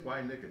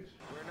by Nickish.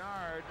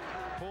 Bernard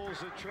pulls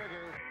the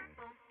trigger.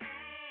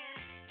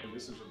 And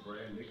this is a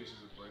brand. Nickish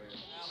is a brand.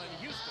 Allen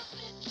Houston.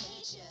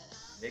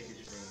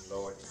 Nickish means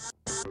Lord.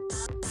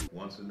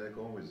 Once a neck,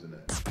 always a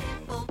neck. James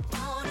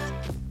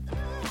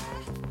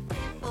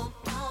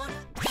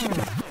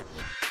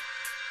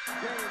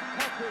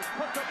touches,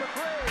 puts up a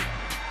three.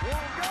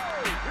 Won't go.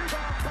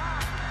 Rebound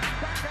back.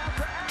 Back out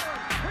to Allen.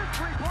 His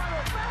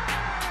three-pointer. Bang!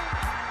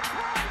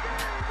 Tie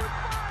game with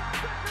 5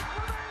 seconds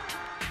remaining.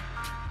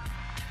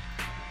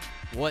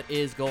 What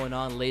is going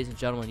on, ladies and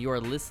gentlemen? You are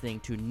listening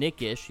to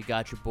Nickish. You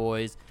got your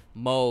boys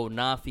Mo,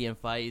 Nafi,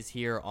 and Faiz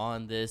here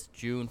on this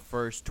June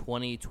 1st,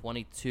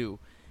 2022.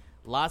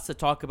 Lots to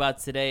talk about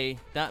today,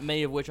 not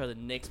many of which are the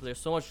Knicks, but there's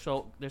so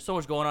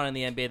much going on in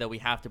the NBA that we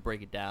have to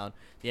break it down.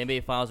 The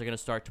NBA Finals are going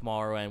to start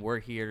tomorrow, and we're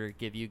here to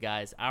give you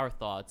guys our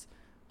thoughts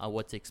on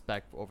what to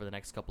expect over the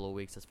next couple of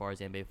weeks as far as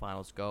the NBA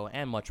Finals go,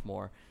 and much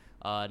more.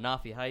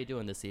 Nafi, how you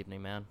doing this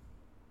evening, man?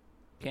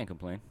 Can't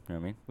complain. You know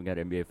what I mean? We got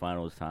NBA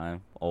Finals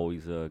time.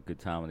 Always a good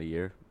time of the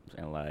year.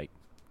 And,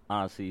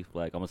 honestly,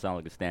 I'm going to sound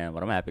like a stan,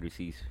 but I'm happy to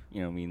see,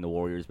 the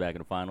Warriors back in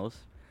the finals.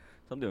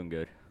 So I'm doing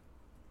good.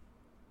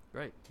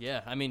 Right.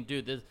 Yeah. I mean,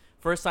 dude, the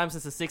first time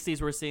since the 60s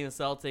we're seeing the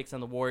Celtics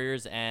and the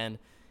Warriors, and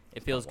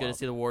it feels good to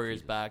see the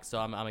Warriors back, so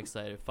I'm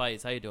excited.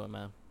 Fights, how you doing,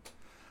 man?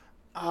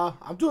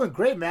 I'm doing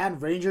great, man.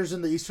 Rangers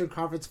in the Eastern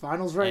Conference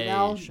Finals right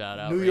now. Shout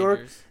out New York.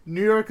 Rangers.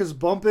 New York is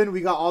bumping.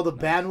 We got all the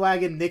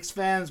bandwagon Knicks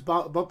fans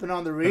bumping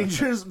on the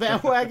Rangers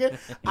bandwagon.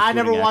 I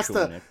never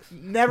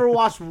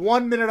watched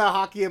 1 minute of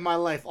hockey in my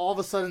life. All of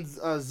a sudden,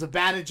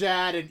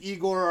 Zibanejad and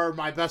Igor are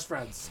my best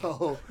friends.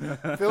 So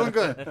feeling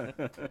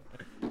good.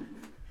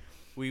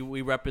 We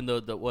repping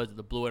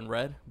the blue and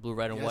red, blue,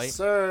 red, and Yes, white.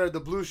 sir.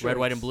 The blue shirts. Red,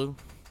 white, and blue.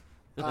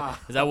 Is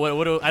that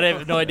what I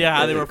have no idea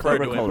how they refer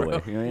to it, bro.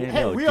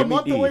 Hey, we a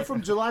month away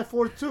from July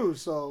 4th too,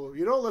 so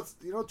let's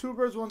two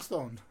birds, one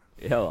stone.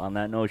 Yo, on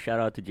that note, shout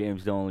out to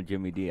James Dolan and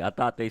Jimmy D. I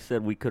thought they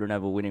said we couldn't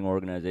have a winning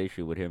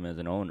organization with him as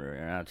an owner.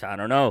 And I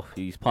don't know.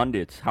 These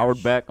pundits,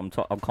 Howard Beck, I'm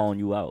calling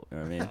you out. You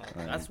know what I mean?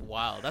 That's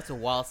wild. That's a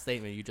wild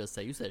statement you just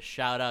said. You said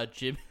shout out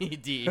Jimmy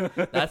D.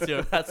 That's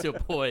your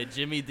boy,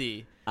 Jimmy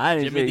D. I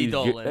didn't Jimmy say D.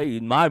 Dolan.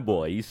 He's my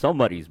boy. He's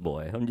somebody's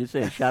boy. I'm just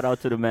saying, shout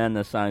out to the man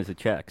that signs the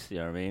checks. You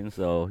know what I mean?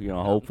 So,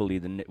 hopefully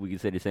we can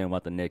say the same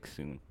about the Knicks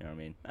soon. You know what I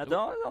mean? That's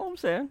all I'm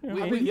saying.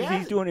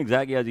 He's doing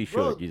exactly as he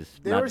should. Bro,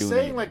 they were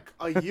saying anything.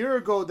 a year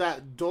ago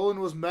that Dolan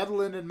was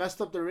meddling and messed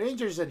up the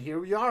Rangers, and here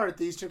we are at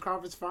the Eastern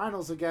Conference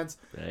Finals against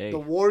the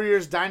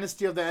Warriors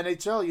dynasty of the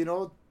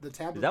NHL. The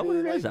Tampa Bay Is that what it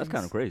Lightning. is? That's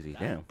kind of crazy.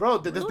 Damn. Bro,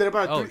 they're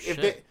about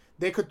if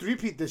they could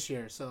three-peat this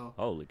year. So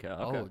Holy cow.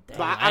 Okay. Oh, damn.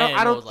 But I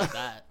didn't know it was don't- like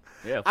that.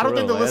 Yeah, I don't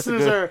think real.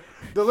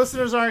 the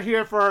listeners aren't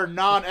here for our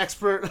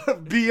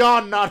non-expert,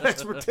 beyond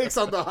non-expert takes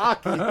on the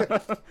hockey.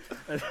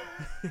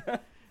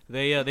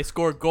 They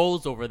score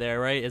goals over there,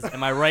 right?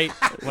 Am I right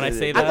when I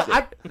say that?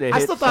 I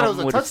still thought it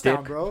was a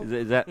touchdown, bro.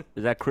 Is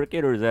that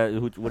cricket or is that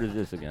what is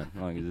this again?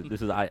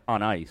 This is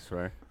on ice,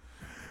 right?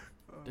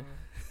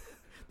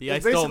 The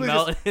It's ice don't basically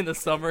melt in the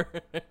summer.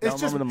 It's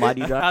just remember the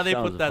Mighty Ducks? how they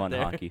That put was that fun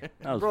there. hockey.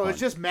 That was Bro, fun. it's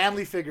just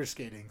manly figure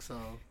skating. So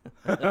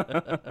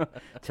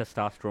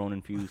Testosterone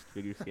infused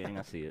figure skating.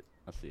 I see it.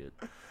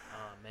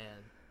 Oh,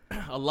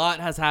 man. A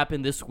lot has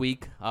happened this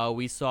week.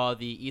 We saw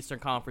the Eastern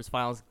Conference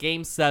Finals,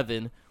 Game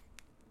 7,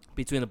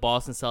 between the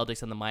Boston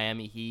Celtics and the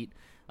Miami Heat.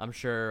 I'm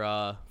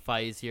sure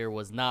Faiz here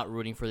was not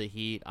rooting for the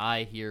Heat.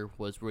 I here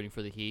was rooting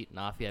for the Heat.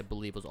 Nafi, I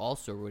believe, was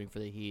also rooting for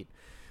the Heat.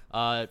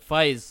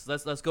 Faiz,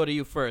 let's go to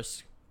you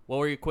first. What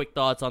were your quick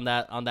thoughts on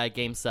that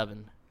Game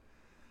 7?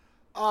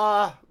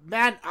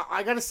 man,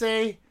 I gotta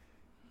say,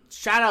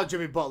 shout out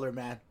Jimmy Butler,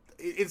 man.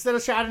 Instead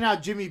of shouting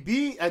out Jimmy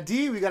D,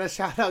 we gotta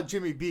shout out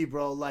Jimmy B,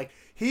 bro. Like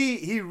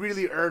he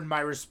really earned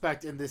my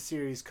respect in this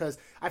series, because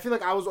I feel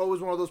like I was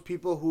always one of those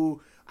people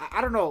who I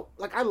don't know,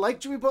 like I like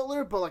Jimmy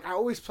Butler, but like I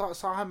always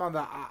saw him on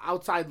the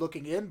outside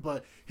looking in,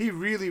 but he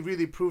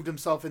really proved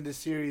himself in this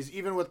series,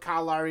 even with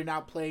Kyle Lowry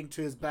not playing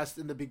to his best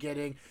in the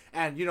beginning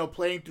and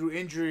playing through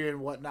injury and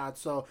whatnot.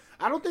 So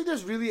I don't think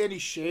there's really any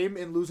shame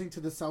in losing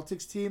to the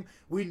Celtics team.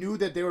 We knew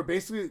that they were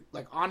basically,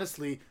 like,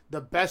 honestly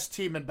the best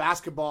team in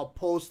basketball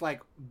post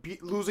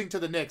losing to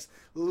the Knicks,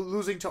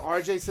 losing to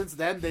RJ. Since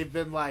then they've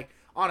been like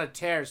on a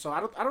tear. So I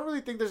don't really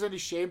think there's any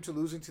shame to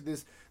losing to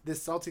this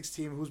Celtics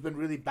team who's been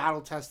really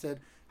battle tested,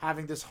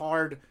 having this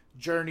hard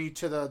journey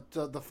to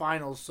the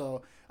finals.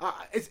 So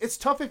it's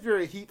tough if you're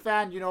a Heat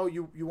fan. You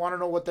want to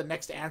know what the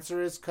next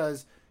answer is,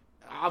 because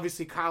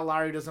obviously Kyle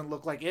Lowry doesn't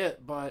look like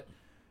it. But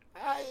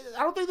I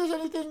don't think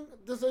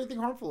there's anything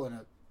harmful in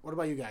it. What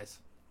about you guys?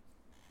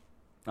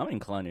 I'm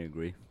inclined to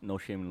agree. No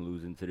shame in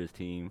losing to this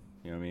team.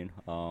 You know what I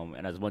mean?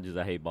 And as much as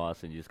I hate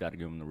Boston, you just got to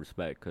give them the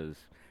respect, because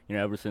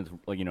ever since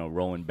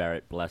Rowan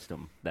Barrett blessed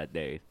him that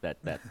day,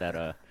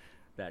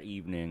 that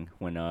evening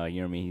when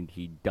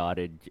he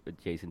dotted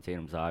Jason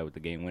Tatum's eye with the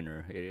game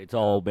winner, it's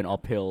all been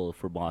uphill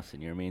for Boston.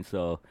 You know what I mean?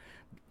 So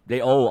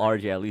they owe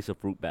RJ at least a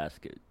fruit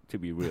basket, to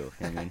be real.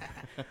 You know what I mean?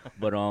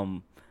 But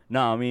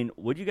No, I mean,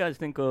 what do you guys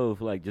think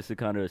of, like, just to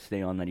kind of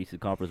stay on that Eastern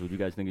Conference, what do you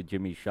guys think of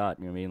Jimmy's shot?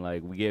 You know what I mean?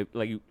 Like, we give,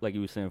 like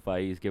you were saying,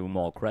 Faiz, give him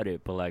all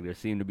credit, but, like, there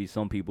seemed to be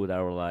some people that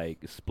were, like,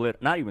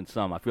 split. Not even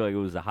some. I feel like it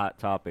was a hot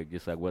topic,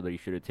 just, like, whether he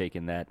should have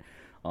taken that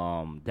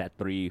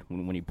three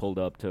when he pulled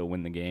up to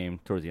win the game,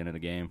 towards the end of the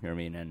game. You know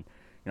what I mean? And,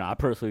 you know, I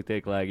personally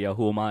think, like, yo,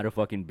 who am I to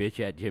fucking bitch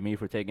at Jimmy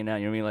for taking that?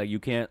 You know what I mean? Like, you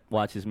can't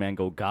watch this man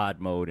go God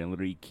mode and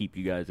literally keep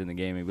you guys in the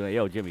game and be like,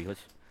 yo, Jimmy,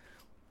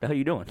 the hell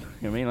you doing?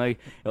 You know what I mean? Like,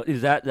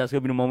 that's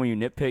gonna be the moment you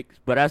nitpick?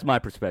 But that's my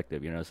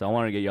perspective, you know. So I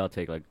want to get y'all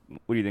take. Like,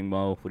 what do you think,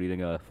 Mo? What do you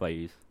think,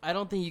 Faiz? I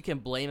don't think you can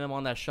blame him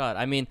on that shot.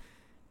 I mean,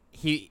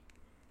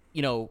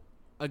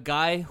 a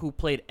guy who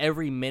played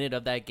every minute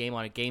of that game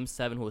on a Game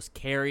 7, who was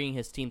carrying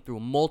his team through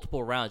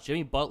multiple rounds.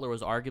 Jimmy Butler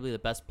was arguably the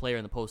best player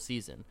in the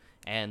postseason,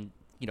 and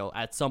you know,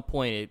 at some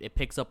point it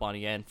picks up on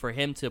you. And for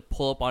him to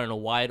pull up on a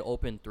wide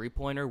open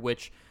 3-pointer,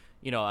 which,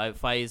 you know,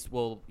 Faiz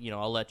will, you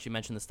know, I'll let you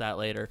mention the stat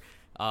later.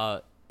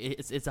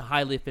 It's a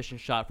highly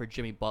efficient shot for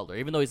Jimmy Butler.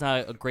 Even though he's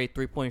not a great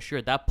 3-point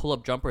shooter, that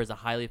pull-up jumper is a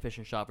highly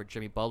efficient shot for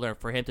Jimmy Butler. And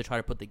for him to try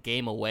to put the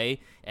game away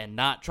and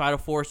not try to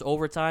force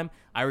overtime,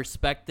 I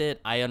respect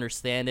it. I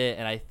understand it.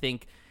 And I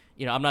think,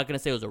 you know, I'm not going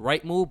to say it was a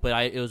right move,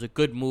 but it was a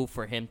good move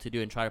for him to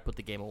do and try to put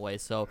the game away.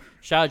 So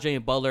shout out Jimmy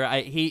Butler.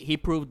 He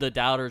proved the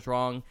doubters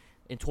wrong.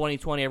 In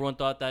 2020, everyone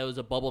thought that it was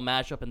a bubble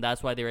matchup, and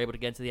that's why they were able to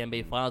get into the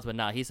NBA Finals. But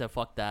nah, he said,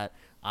 fuck that.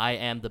 I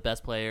am the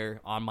best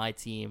player on my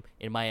team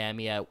in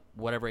Miami at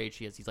whatever age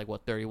he is. He's like,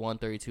 31,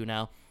 32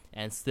 now,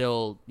 and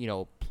still, you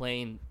know,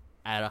 playing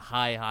at a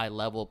high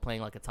level,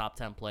 playing like a top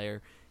 10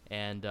 player.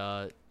 And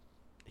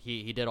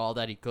he did all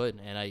that he could.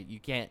 And you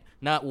can't,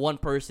 not one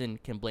person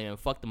can blame him.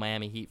 Fuck the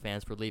Miami Heat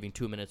fans for leaving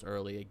 2 minutes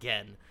early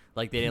again.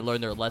 Like they didn't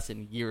learn their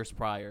lesson years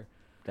prior.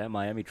 That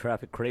Miami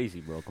traffic crazy,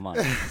 bro. Come on.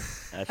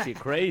 That shit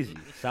crazy.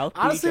 South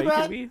Beach, Honestly,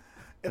 man, HB?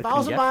 if I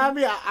was in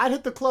Miami, I'd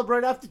hit the club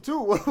right after too.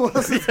 What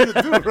else is there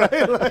to do,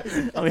 right? Like,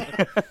 I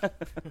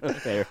mean,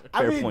 fair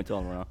point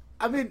all around.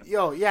 I mean,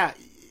 yeah.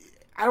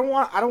 I don't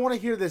want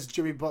to hear this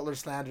Jimmy Butler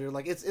slander.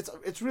 Like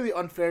it's really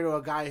unfair to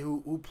a guy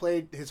who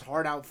played his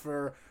heart out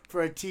for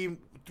a team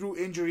through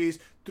injuries,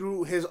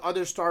 through his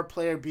other star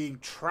player being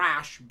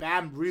trash.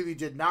 Bam really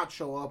did not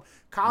show up.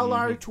 Kyle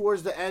Lowry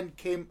towards the end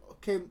came,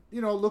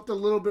 looked a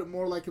little bit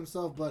more like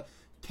himself, but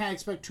can't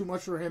expect too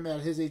much for him at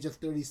his age of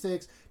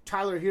 36.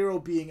 Tyler Hero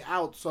being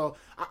out. So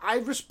I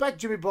respect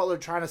Jimmy Butler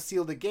trying to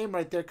seal the game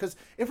right there, because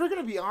if we're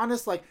going to be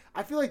honest, like,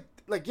 I feel like,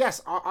 yes,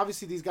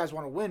 obviously these guys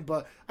want to win,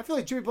 but I feel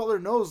like Jimmy Butler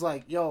knows,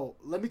 like, yo,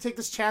 let me take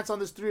this chance on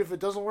this three. If it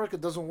doesn't work, it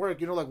doesn't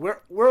work. You know, like,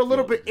 we're a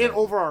little bit in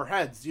over our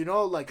heads, you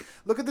know? Like,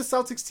 look at the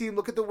Celtics team,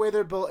 look at the way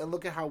they're built, and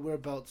look at how we're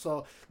built.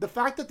 So the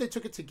fact that they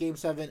took it to Game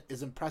 7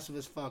 is impressive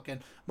as fuck.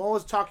 And Mo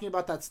was talking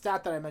about that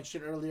stat that I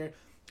mentioned earlier.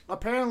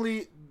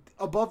 Apparently,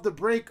 above the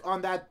break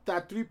on that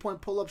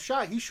 3-point pull-up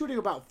shot, he's shooting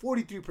about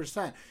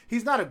 43%.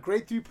 He's not a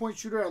great 3-point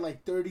shooter at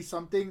like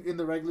 30-something in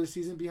the regular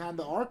season behind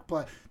the arc,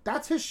 but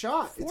that's his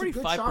shot.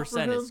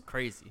 45% is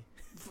crazy.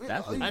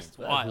 That's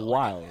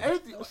wild.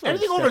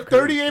 Anything over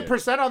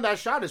 38% on that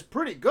shot is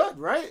pretty good,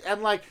 right?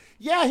 And like,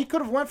 yeah, he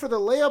could have went for the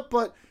layup,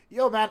 but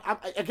yo, man, I'm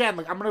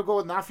gonna go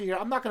with Nafi here.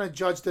 I'm not gonna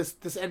judge this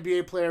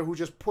NBA player who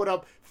just put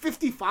up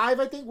 55.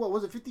 I think, what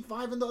was it,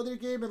 55 in the other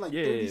game, and like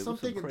 30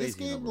 something in this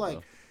game, like.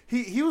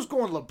 He was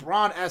going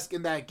LeBron-esque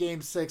in that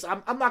Game 6.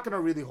 I'm not going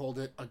to really hold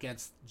it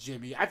against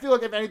Jimmy. I feel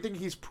like, if anything,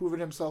 he's proven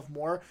himself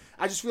more.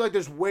 I just feel like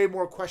there's way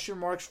more question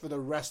marks for the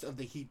rest of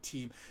the Heat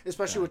team,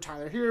 especially with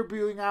Tyler Hero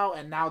being out,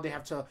 and now they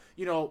have to,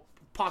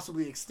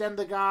 possibly extend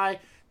the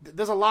guy.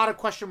 There's a lot of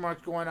question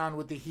marks going on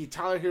with the Heat.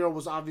 Tyler Hero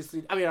was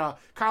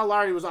Kyle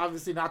Lowry was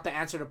obviously not the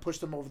answer to push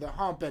them over the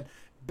hump, and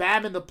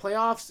Bam in the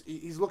playoffs,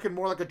 he's looking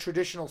more like a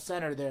traditional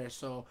center there.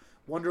 So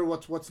wonder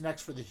what's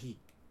next for the Heat.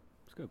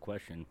 It's a good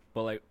question.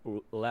 But, like,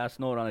 last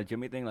note on the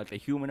Jimmy thing, like, the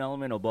human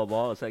element above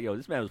all, it's like, yo,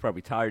 this man was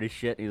probably tired as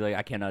shit. He's like,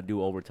 I cannot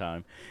do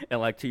overtime. And,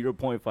 like, to your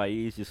point,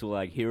 Faiz, just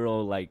like,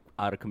 Hero, like,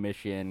 out of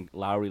commission,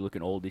 Lowry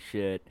looking old as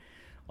shit.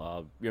 You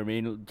know what I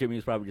mean? Jimmy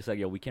was probably just like,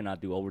 yo, we cannot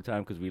do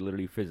overtime because we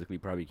literally physically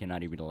probably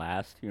cannot even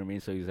last. You know what I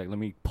mean? So he's like, let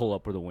me pull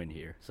up for the win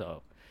here.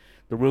 So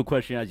the real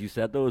question, as you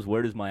said, though, is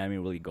where does Miami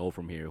really go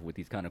from here with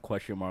these kind of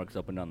question marks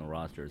up and down the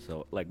roster?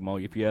 So, like, Mo,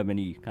 if you have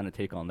any kind of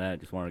take on that,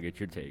 just want to get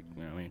your take.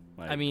 You know what I mean?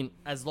 Like, I mean,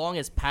 as long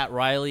as Pat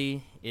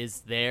Riley is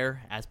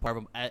there as part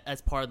of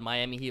the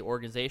Miami Heat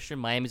organization,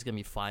 Miami's gonna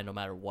be fine no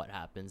matter what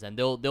happens, and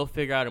they'll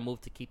figure out a move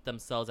to keep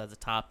themselves as a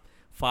top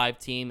 5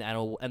 team,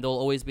 and they'll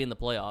always be in the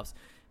playoffs.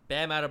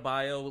 Bam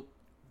Adebayo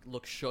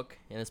looks shook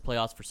in his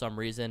playoffs for some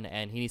reason,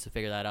 and he needs to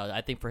figure that out.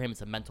 I think for him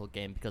it's a mental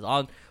game, because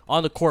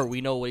on the court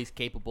we know what he's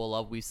capable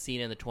of. We've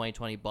seen it in the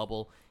 2020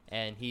 bubble,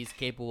 and he's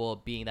capable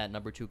of being that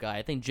number 2 guy.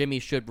 I think Jimmy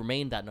should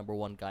remain that number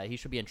 1 guy. He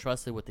should be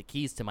entrusted with the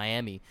keys to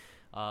Miami.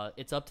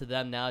 It's up to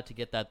them now to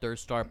get that third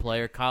star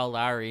player. Kyle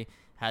Lowry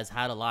has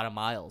had a lot of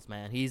miles,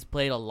 man. He's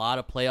played a lot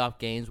of playoff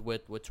games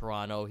with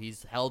Toronto.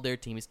 He's held their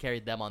team. He's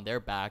carried them on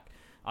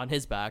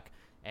his back.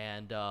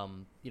 And,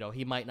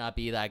 he might not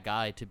be that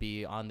guy to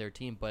be on their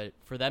team. But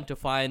for them to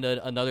find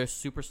another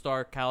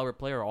superstar caliber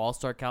player or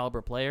all-star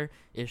caliber player,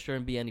 it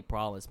shouldn't be any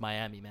problem. It's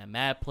Miami, man.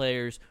 Mad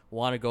players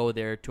want to go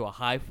there to a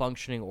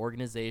high-functioning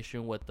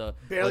organization with the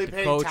Barely with the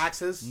paying coach.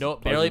 taxes. No,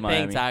 barely paying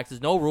Miami.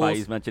 taxes. No rules.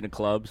 He's mentioning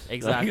clubs.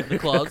 Exactly, the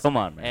clubs. Come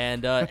on,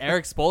 man. And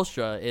Eric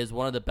Spoelstra is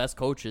one of the best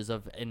coaches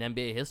in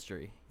NBA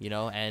history,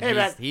 and Hey,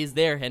 man. he's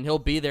there, and he'll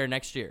be there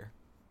next year.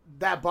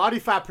 That body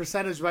fat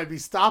percentage might be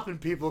stopping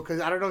people because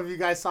I don't know if you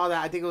guys saw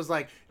that. I think it was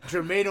like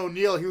Jermaine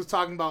O'Neal. He was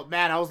talking about,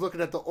 man, I was looking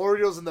at the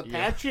Oreos in the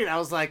pantry and I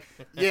was like,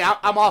 yeah,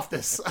 I'm off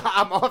this.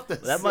 I'm off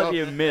this. That might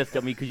be a myth. I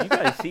mean, because you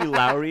guys see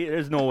Lowry,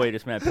 there's no way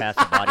this man passed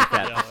the body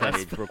fat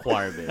percentage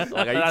requirement.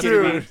 Like, are you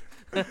kidding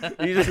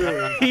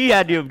me? He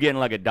had to have getting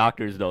like a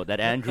doctor's note. That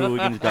Andrew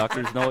Wiggins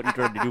doctor's note he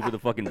tried to do for the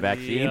fucking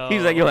vaccine. Yo.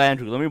 He's like, yo,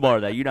 Andrew, let me borrow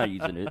that. You're not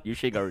using it. Your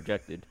shit got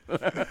rejected.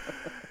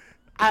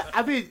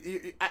 I mean,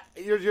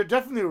 you're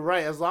definitely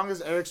right. As long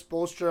as Eric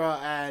Spoelstra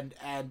and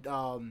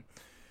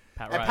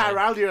Pat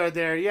Riley are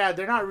there, yeah,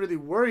 they're not really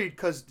worried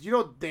because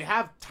they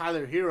have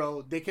Tyler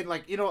Hero. They can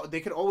they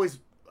can always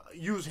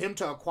use him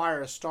to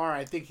acquire a star.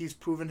 I think he's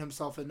proven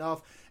himself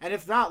enough. And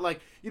if not,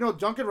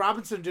 Duncan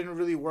Robinson didn't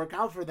really work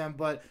out for them,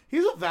 but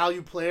he's a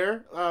value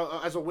player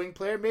as a wing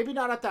player. Maybe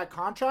not at that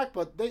contract,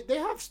 but they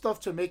have stuff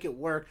to make it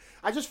work.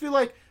 I just feel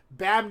like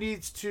Bam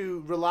needs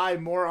to rely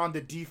more on the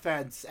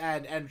defense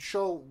and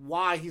show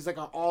why he's like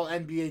an all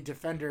NBA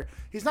defender.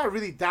 He's not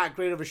really that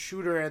great of a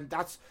shooter, and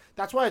that's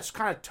why it's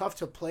kind of tough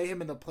to play him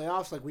in the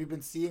playoffs. Like we've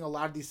been seeing, a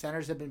lot of these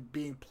centers have been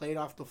being played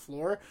off the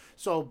floor.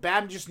 So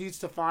Bam just needs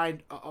to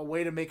find a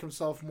way to make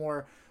himself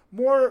more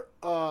important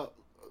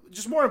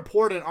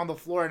on the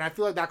floor, and I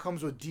feel like that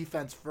comes with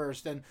defense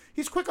first. And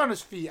he's quick on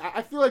his feet.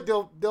 I feel like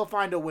they'll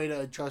find a way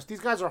to adjust. These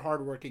guys are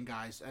hardworking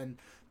guys, and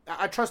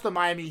I trust the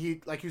Miami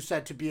Heat, like you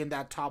said, to be in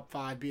that top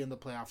 5, be in the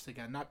playoffs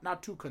again.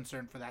 Not too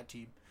concerned for that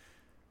team.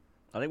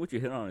 I think what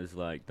you hit on is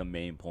like the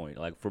main point.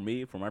 Like for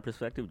me, from my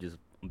perspective, just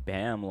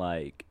Bam,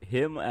 like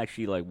him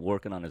actually like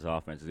working on his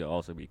offense is gonna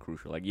also be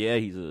crucial. Like yeah,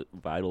 he's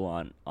vital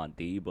on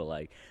D, but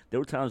like there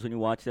were times when you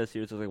watch that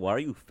series, I was like, why are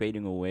you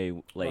fading away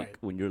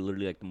when you're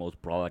literally like the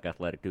most broad,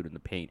 athletic dude in the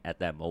paint at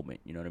that moment?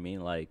 You know what I mean?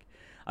 Like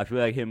I feel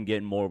like him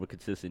getting more of a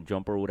consistent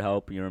jumper would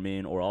help. You know what I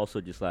mean? Or also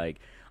just like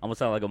I'm gonna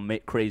sound like a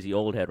crazy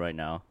old head right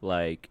now.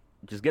 Like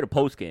just get a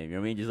post game, you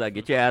know what I mean? Just like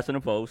get your ass in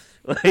the post,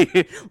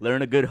 like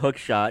learn a good hook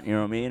shot, you know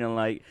what I mean? And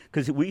like,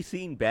 cause we've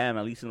seen Bam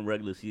at least in the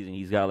regular season,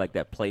 he's got like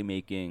that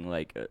playmaking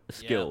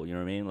skill, you know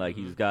what I mean? Like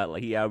he's got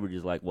he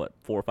averages like 4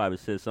 or 5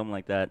 assists, something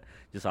like that,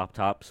 just off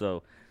top.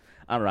 So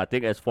I don't know. I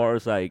think as far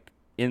as like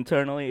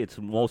internally, it's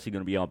mostly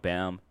gonna be on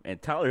Bam, and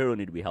Tyler Hero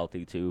need to be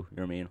healthy too. You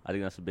know what I mean? I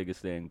think that's the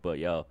biggest thing. But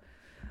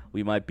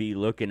we might be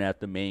looking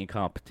at the main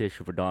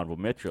competition for Donovan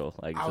Mitchell.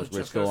 Like, since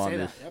we're still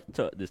on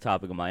this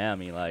topic of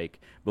Miami, like,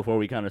 before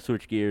we kind of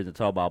switch gears and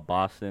talk about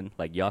Boston,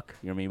 like, yuck,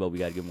 you know what I mean? But we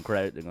got to give them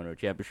credit. They're going to a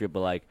championship.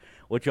 But, like,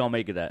 what y'all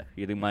make of that?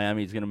 You think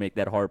Miami's going to make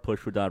that hard push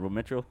for Donovan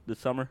Mitchell this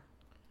summer?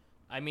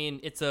 I mean,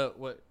 it's a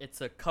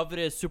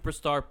coveted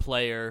superstar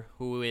player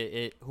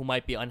who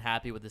might be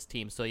unhappy with his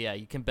team. So yeah,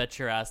 you can bet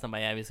your ass that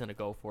Miami's gonna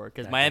go for it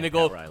because Miami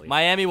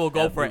will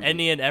go for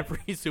any and every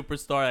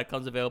superstar that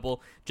comes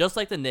available, just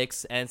like the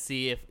Knicks, and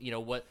see if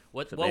what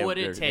would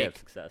it take.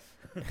 Success.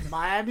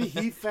 Miami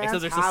Heat fans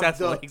they're have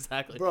successful,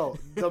 exactly. Bro,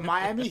 the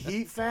Miami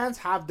Heat fans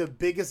have the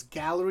biggest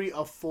gallery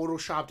of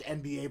photoshopped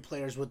NBA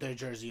players with their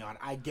jersey on.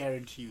 I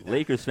guarantee you that.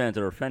 Lakers fans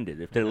are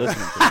offended if they're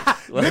listening to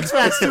this. Knicks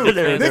fans too.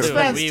 Knicks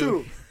fans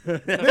too.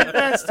 Knicks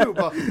fans too,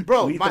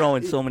 bro. We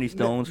throwing so many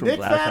stones from Knicks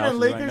glass fan houses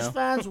and right Lakers now.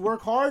 fans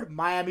work hard.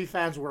 Miami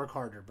fans work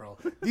harder, bro.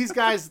 These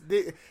guys.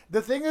 The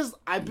thing is,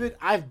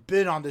 I've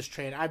been on this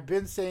train. I've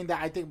been saying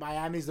that I think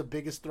Miami's the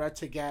biggest threat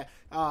to get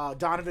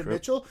Donovan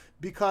Mitchell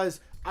because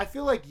I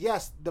feel like,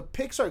 yes, the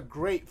picks are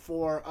great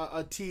for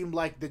a team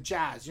like the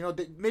Jazz.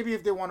 Maybe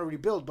if they want to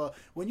rebuild, but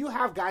when you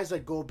have guys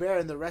like Gobert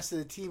and the rest of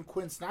the team,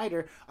 Quinn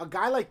Snyder, a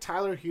guy like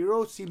Tyler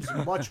Hero seems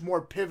much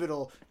more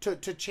pivotal to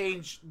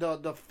change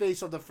the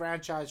face of the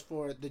franchise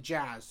for the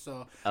Jazz.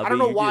 So I don't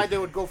know why they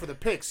would go for the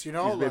picks, You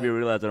just maybe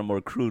realize on a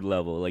more crude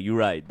level. Like, you're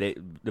right.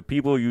 The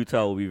people of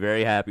Utah will be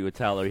very happy with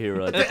Tyler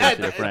Hero at the top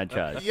of the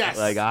franchise. Yes.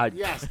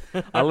 Yes.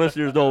 Our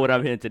listeners know what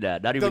I'm hinting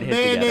at. Not even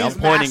hinting at. I'm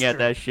pointing at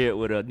that shit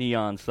with a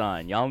neon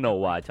sign. Y'all know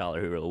why Tyler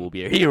Hero will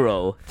be a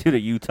hero to the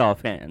Utah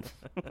fans.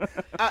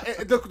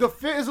 The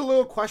fit is a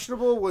little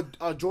questionable with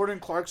Jordan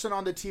Clarkson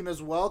on the team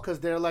as well because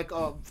they're like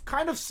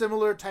kind of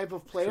similar type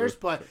of players,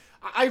 but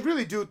I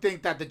really do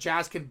think that the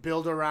Jazz can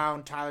build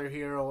around Tyler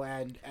Hero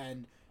and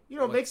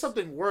make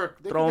something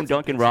work. Throw in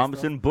Duncan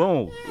Robinson,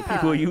 boom. The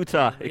people of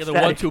Utah. The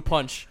 1-2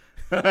 punch.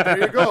 There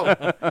you go.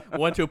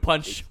 1-2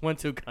 punch,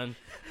 1-2 gun.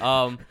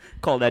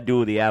 Call that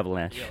dude the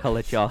Avalanche. I'll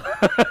let y'all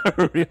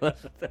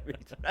realize what that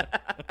means.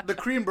 The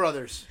Cream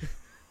Brothers.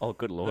 Oh,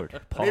 good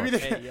Lord. Pause. Maybe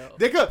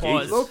they could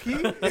Pause. low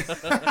key.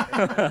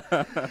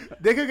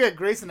 They could get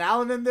Grayson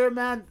Allen in there,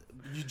 man.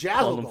 You Jazz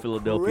Call will them go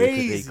Philadelphia because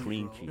crazy, they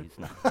cream bro. cheese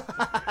now.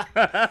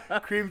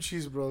 Cream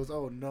cheese bros.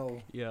 Oh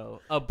no.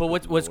 But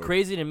what's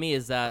crazy to me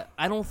is that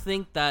I don't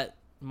think that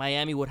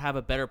Miami would have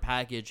a better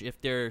package if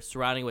they're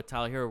surrounding with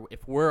Tyler Hero.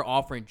 If we're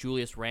offering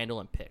Julius Randle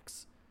and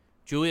picks,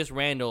 Julius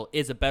Randle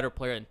is a better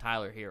player than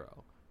Tyler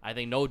Hero. I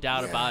think no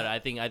doubt about it. I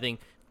think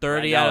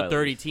 30 Right now, out of at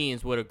 30 least.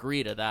 teams would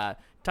agree to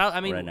that.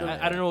 I mean, Right now,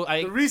 I don't know.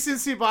 The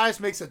recency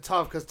bias makes it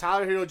tough because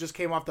Tyler Hero just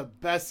came off the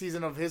best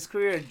season of his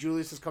career and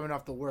Julius is coming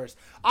off the worst.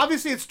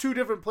 Obviously, it's two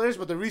different players,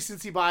 but the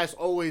recency bias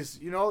always,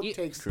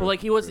 takes. But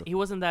like he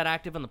wasn't that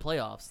active in the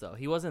playoffs though.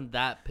 He wasn't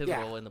that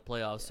pivotal in the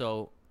playoffs.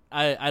 So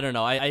I don't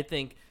know. I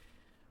think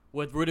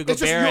with Rudy It's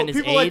just Gobert and his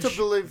people like age, to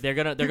believe- they're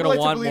gonna people like to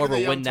want believe more in of the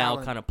a young win now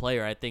talent. kind of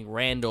player. I think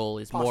Randall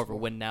is more of a Possible.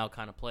 win now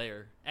kind of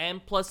player.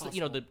 And plus,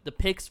 the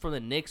picks from the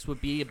Knicks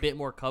would be a bit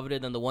more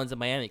coveted than the ones in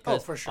Miami.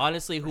 'Cause for sure.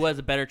 honestly, who has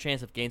a better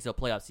chance of getting to the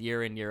playoffs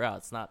year in year out?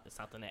 It's not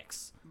the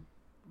Knicks.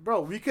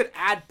 Bro, we could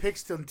add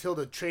picks until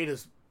the trade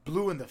is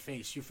blue in the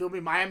face. You feel me?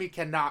 Miami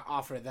cannot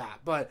offer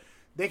that, but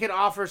they can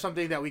offer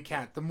something that we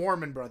can't. The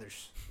Mormon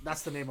Brothers.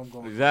 That's the name I'm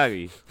going with.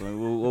 Exactly. Like,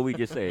 what we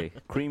just say,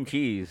 cream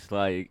cheese.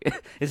 Like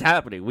it's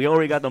happening. We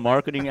already got the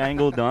marketing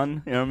angle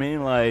done. You know what I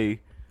mean? Like,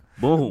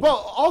 boom. But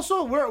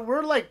also,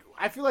 we're like,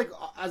 I feel like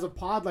as a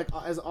pod, like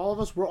as all of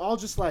us, we're all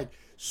just like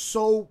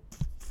so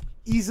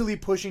easily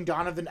pushing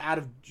Donovan out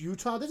of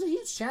Utah. There's a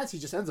huge chance he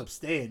just ends up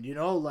staying.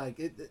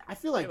 Like I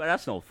feel like But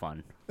that's no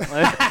fun.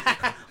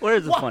 Like, where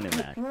is the fun in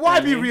that? why You know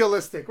what be I mean?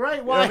 realistic, right?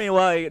 You know Why? what I mean?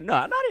 Why?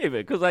 No, not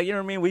even. Because, like, you know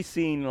what I mean? We've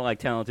seen, like,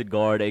 talented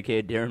guard,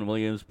 a.k.a. Darren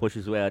Williams, push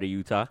his way out of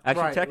Utah.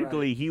 Actually, Right,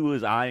 technically, he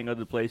was eyeing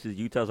other places.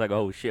 Utah's like,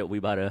 oh, shit, we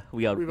about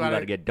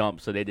to get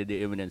dumped. So they did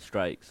the imminent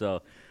strike.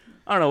 So,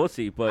 I don't know. We'll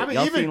see. But I mean,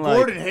 y'all even seen,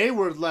 Gordon like,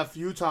 Hayward left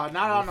Utah,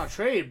 not on a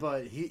trade,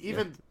 but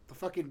even the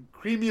fucking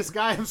creamiest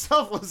guy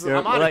himself was, you know,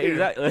 I'm out of like, here.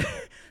 exactly.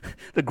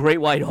 The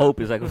great white hope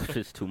is like, it's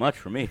just too much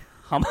for me.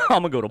 I'm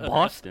going to go to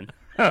Boston.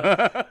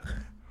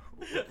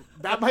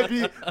 That might be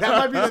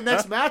the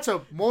next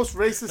matchup. Most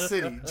racist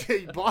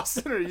city,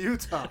 Boston or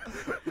Utah.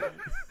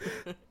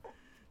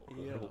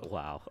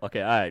 Wow.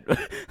 Okay, all right. All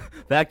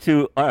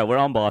right, we're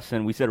on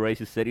Boston. We said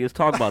racist city. Let's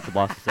talk about the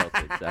Boston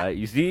Celtics. All right,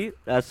 you see?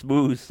 That's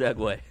smooth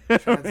segue.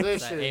 It's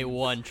Transition. that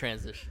A1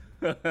 transition.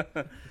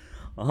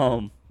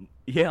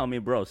 Yeah, I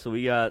mean, bro, so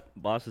we got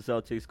Boston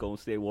Celtics,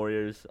 Golden State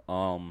Warriors.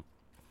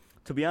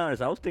 To be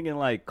honest, I was thinking,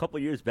 like, a couple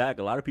of years back,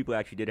 a lot of people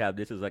actually did have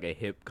this as, like, a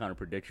hip kind of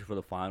prediction for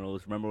the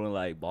finals. Remember when,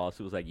 like,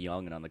 Boston was, like,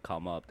 young and on the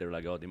come up? They were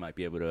like, oh, they might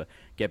be able to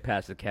get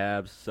past the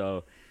Cavs.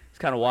 So it's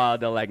kind of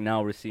wild that, like,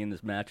 now we're seeing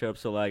this matchup.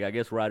 So, like, I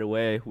guess right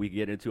away we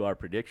get into our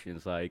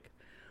predictions. Like,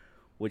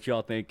 what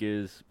y'all think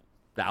is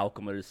the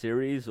outcome of the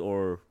series,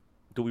 or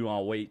do we want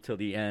to wait till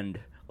the end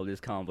of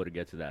this combo to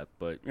get to that?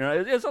 But, you know,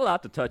 it's a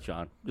lot to touch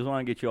on. Just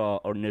want to get your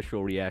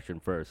initial reaction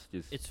first.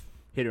 Just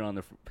hit on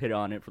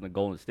it from the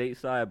Golden State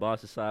side,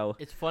 Boston side.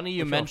 It's funny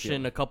you What's y'all mentioned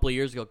feeling? a couple of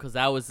years ago because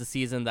that was the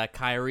season that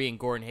Kyrie and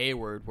Gordon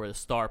Hayward were the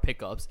star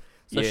pickups.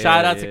 So Yeah,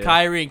 shout out to yeah.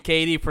 Kyrie and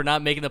KD for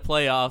not making the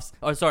playoffs,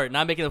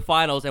 not making the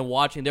finals, and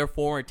watching their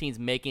former teams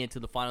making it to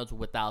the finals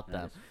without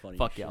them. That's funny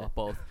Fuck as y'all shit.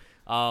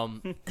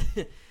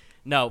 both.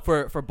 No,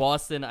 for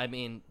Boston, I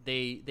mean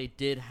they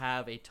did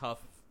have a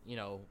tough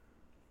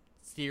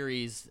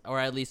series, or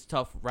at least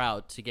tough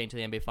route to getting to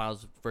the NBA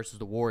Finals versus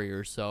the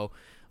Warriors. So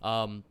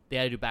they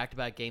had to do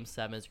back-to-back Game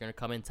 7s. They're going to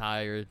come in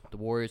tired. The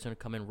Warriors are going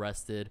to come in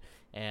rested.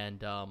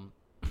 And,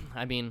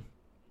 I mean,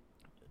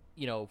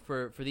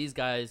 for these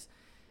guys,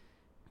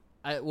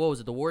 what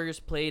was it? The Warriors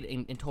played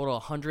in total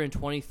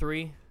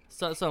 123,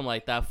 something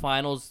like that.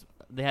 Finals,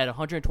 they had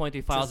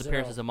 123 finals To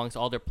appearances 0. amongst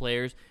all their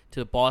players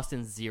to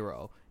Boston's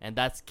 0. And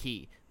that's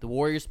key. The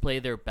Warriors play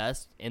their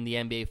best in the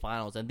NBA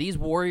Finals. And these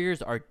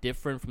Warriors are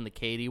different from the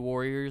KD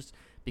Warriors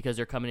because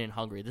they're coming in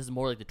hungry. This is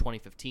more like the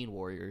 2015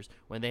 Warriors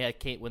when they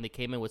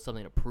came in with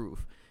something to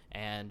prove,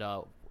 and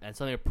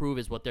something to prove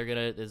is what their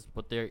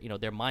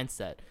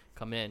mindset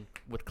come in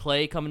with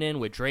Clay coming in,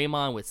 with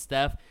Draymond, with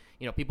Steph.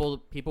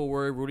 People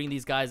were rooting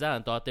these guys out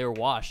and thought they were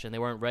washed and they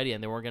weren't ready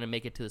and they weren't going to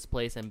make it to this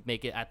place and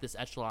make it at this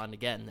echelon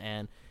again.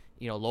 And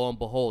lo and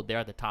behold, they're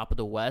at the top of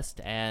the West.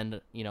 And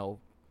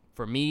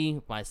for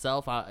me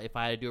myself, if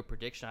I had to do a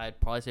prediction, I'd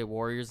probably say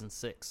Warriors in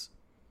 6.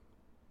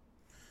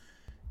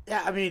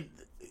 Yeah, I mean,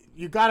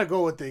 you got to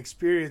go with the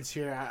experience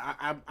here.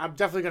 I'm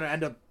definitely going to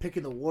end up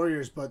picking the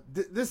Warriors, but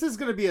this is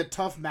going to be a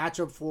tough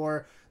matchup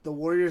for the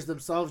Warriors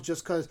themselves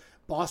just because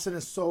Boston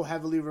is so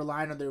heavily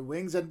reliant on their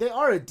wings, and they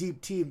are a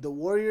deep team. The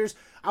Warriors,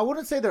 I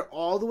wouldn't say they're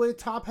all the way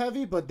top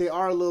heavy, but they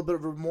are a little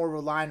bit more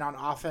reliant on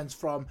offense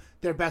from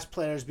their best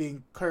players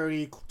being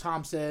Curry,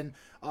 Thompson,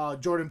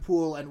 Jordan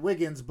Poole, and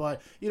Wiggins.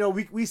 But,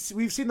 we've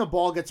seen the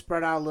ball get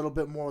spread out a little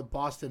bit more with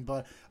Boston.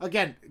 But,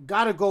 again,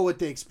 got to go with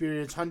the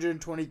experience,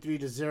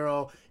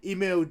 123-0.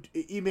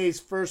 Ime's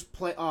first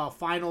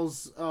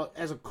finals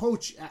as a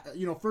coach,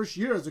 first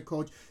year as a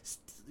coach.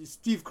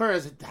 Steve Kerr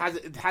has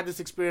had this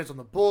experience on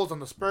the Bulls, on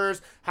the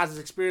Spurs, has this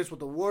experience with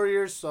the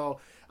Warriors. So,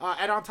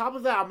 and on top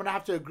of that, I'm going to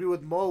have to agree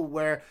with Mo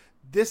where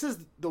this is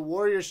the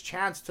Warriors'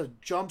 chance to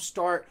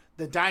jumpstart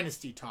the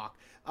dynasty talk.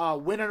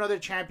 Win another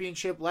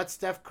championship, let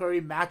Steph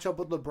Curry match up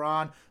with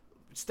LeBron,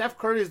 Steph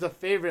Curry is the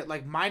favorite,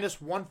 like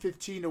minus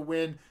 115 to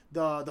win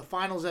the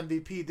Finals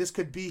MVP. This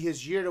could be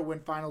his year to win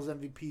Finals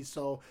MVP.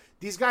 So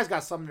these guys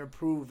got something to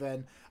prove,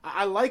 and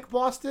I like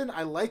Boston.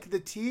 I like the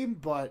team,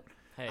 but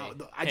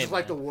I just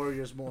like the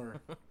Warriors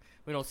more.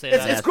 We don't say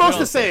that. It's gross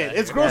to say it.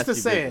 It's gross to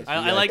say it.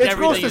 I liked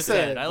everything you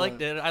said. I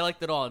liked it. I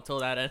liked it all until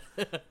that end.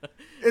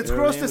 It's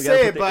gross to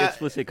say it, but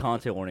explicit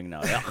content warning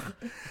now. Yeah.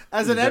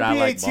 As an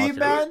NBA team,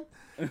 man,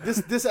 this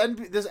as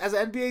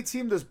an NBA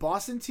team, this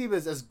Boston team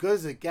is as good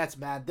as it gets,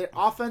 man. They're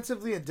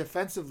offensively and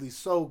defensively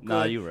so good.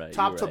 No, you're right.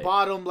 Top to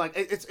bottom, like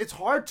it's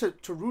hard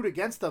to root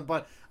against them.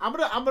 But I'm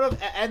gonna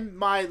end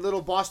my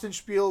little Boston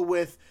spiel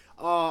with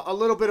a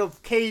little bit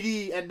of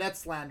KD and Nets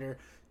slander.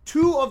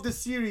 2 of the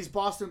series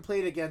Boston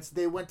played against,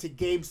 they went to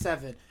Game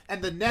 7,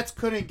 and the Nets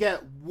couldn't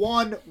get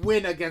one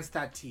win against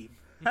that team.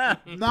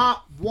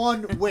 Not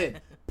one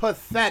win.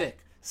 Pathetic.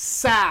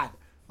 Sad.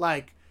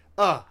 Like,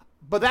 But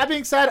that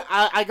being said,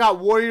 I got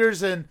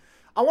Warriors in,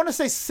 I want to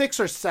say 6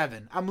 or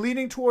 7. I'm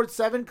leaning towards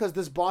 7 because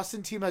this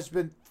Boston team has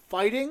been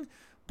fighting,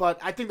 but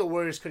I think the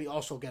Warriors could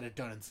also get it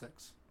done in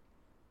 6.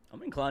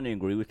 I'm inclined to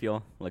agree with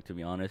y'all, like, to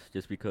be honest,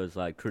 just because,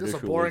 like, traditional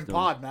This is a boring wisdom.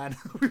 pod, man.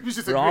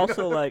 But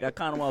also, like, I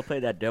kind of want to play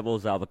that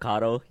devil's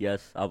avocado.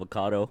 Yes,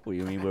 avocado. What do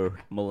you mean we're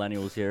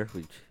millennials here?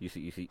 Which you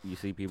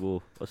see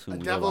people assume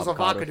we love Devil's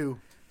avocados. avocado.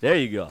 There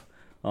you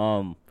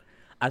go.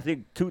 I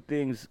think 2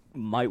 things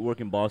might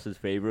work in Boston's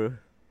favor.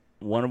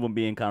 One of them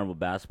being kind of a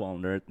basketball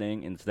nerd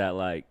thing, and it's that,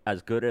 like,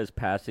 as good as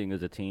passing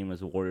as a team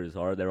as the Warriors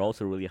are, they're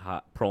also really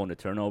prone to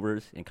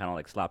turnovers and kind of,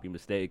 like, sloppy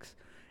mistakes.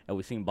 And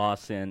we've seen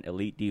Boston,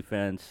 elite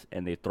defense,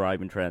 and they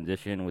thrive in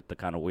transition with the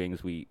kind of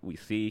wings we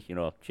see, you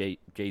know,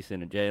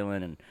 Jason and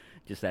Jalen and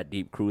just that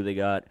deep crew they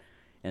got.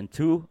 And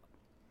 2,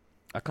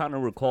 I kind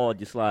of recall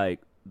just, like,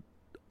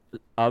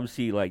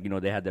 obviously, like, you know,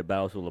 they had their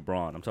battles with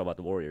LeBron. I'm talking about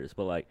the Warriors.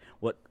 But, like,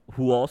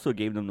 who also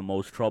gave them the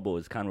most trouble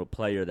is kind of a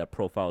player that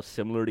profiles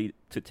similarly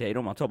to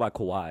Tatum. I'm talking about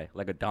Kawhi,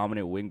 like a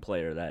dominant wing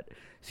player that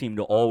seemed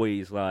to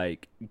always,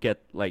 like,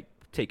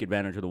 take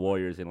advantage of the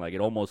Warriors, and like it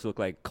almost looked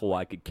like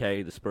Kawhi could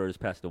carry the Spurs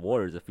past the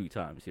Warriors a few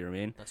times. You know what I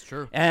mean? That's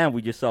true. And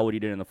we just saw what he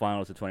did in the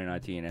finals of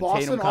 2019. And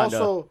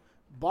Boston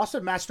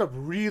Boston matched up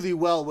really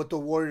well with the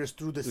Warriors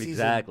through the season.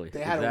 Exactly.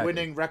 They had a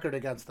winning record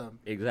against them.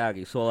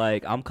 Exactly. So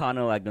like I'm kind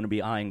of like going to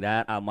be eyeing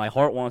that. My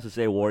heart wants to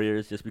say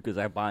Warriors just because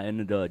I buy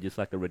into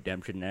the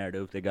redemption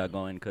narrative they got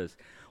going, because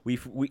we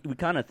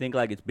kind of think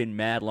like it's been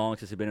mad long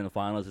since they've been in the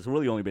finals. It's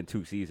really only been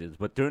 2 seasons,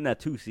 but during that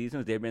 2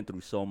 seasons they've been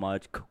through so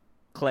much.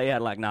 Clay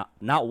had like not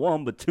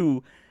 1 but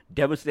 2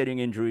 devastating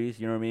injuries.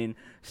 You know what I mean?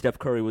 Steph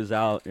Curry was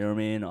out. You know what I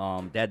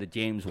mean? They had the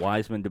James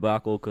Wiseman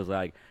debacle because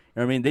like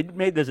you know what I mean, they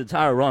made this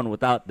entire run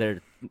without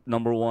their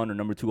number 1 or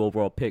number 2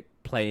 overall pick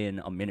playing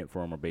a minute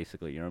for them, or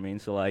basically. You know what I mean?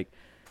 So like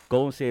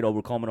Golden State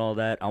overcoming all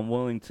that, I'm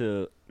willing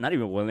to not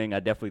even willing. I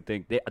definitely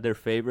think they're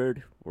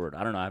favored. Or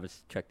I don't know. I haven't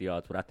checked the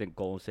odds, but I think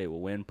Golden State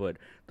will win. But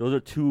those are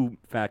 2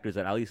 factors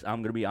that at least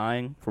I'm gonna be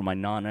eyeing from my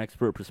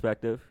non-expert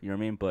perspective. You know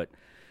what I mean? But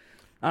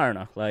I don't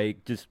know,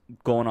 like, just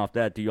going off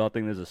that, do y'all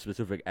think there's a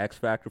specific X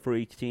factor for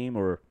each team?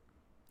 Or,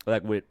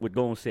 like, with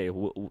Golden State,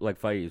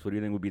 like, Faiz, what do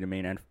you think would be the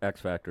main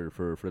X factor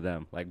for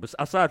them? Like,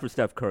 aside from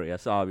Steph Curry,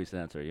 that's the obvious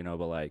answer, you know,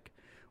 but, like,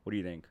 what do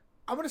you think?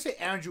 I'm going to say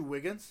Andrew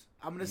Wiggins.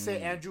 I'm going to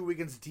say Andrew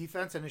Wiggins'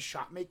 defense and his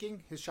shot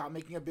making. His shot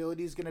making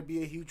ability is going to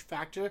be a huge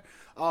factor.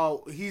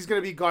 He's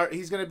going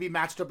to be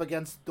matched up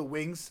against the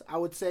wings. I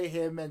would say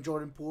him and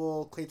Jordan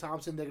Poole, Klay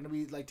Thompson, they're going to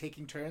be like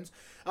taking turns.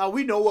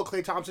 We know what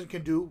Klay Thompson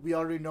can do. We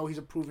already know he's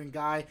a proven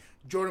guy.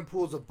 Jordan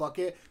Poole's a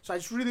bucket. So I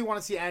just really want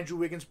to see Andrew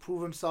Wiggins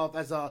prove himself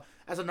as a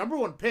number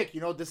 1 pick. You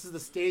know, this is the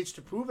stage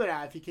to prove it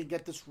at. If he can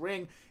get this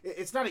ring,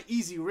 it's not an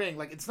easy ring.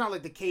 Like, it's not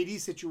like the KD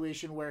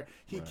situation where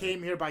he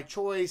came here by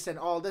choice and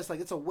all this. Like,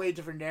 it's a way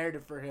different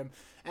narrative for him.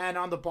 And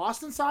on the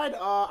Boston side,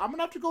 I'm going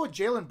to have to go with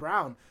Jaylen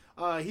Brown.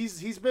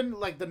 He's been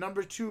like the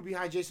number 2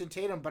 behind Jason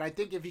Tatum, but I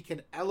think if he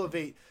can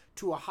elevate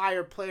to a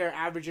higher player,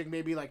 averaging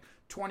maybe like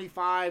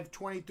 25,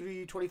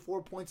 23,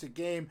 24 points a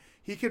game,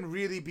 he can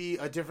really be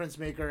a difference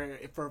maker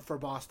for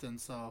Boston.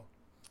 So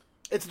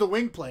it's the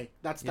wing play.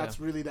 That's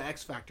really the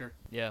X factor.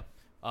 Yeah.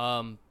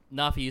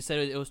 Nafi, you said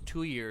it was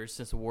 2 years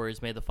since the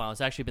Warriors made the finals.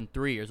 It's actually been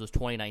 3 years. It was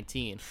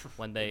 2019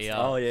 when they.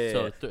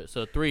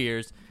 So 3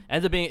 years.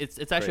 Ends up being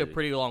it's actually a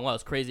pretty long while.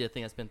 It's crazy to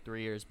think it's been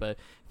 3 years. But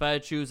if I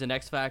had to choose an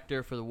X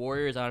factor for the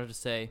Warriors, I'd have to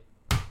say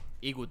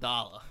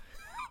Iguodala.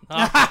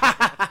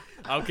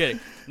 I'm kidding.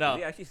 No. Is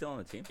he actually still on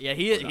the team? Yeah,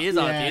 he is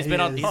on the team. He's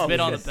been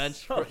on the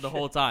bench for the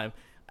whole time.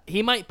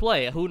 He might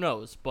play. Who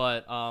knows?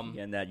 But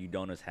and that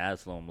Udonis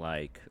Haslem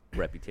like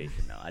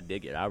reputation now. I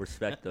dig it. I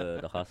respect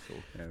the hustle.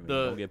 You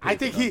know what I mean?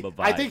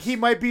 I think he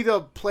might be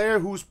the player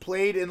who's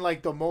played in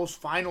like the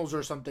most finals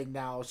or something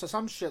now. So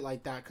some shit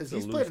like that, because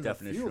he's played in a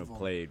few definition of of them.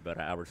 played, but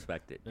I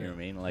respect it. You know what I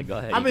mean? Like, go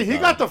ahead. I mean, he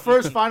got the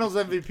first Finals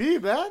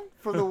MVP, man,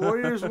 for the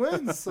Warriors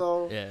wins.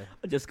 So yeah,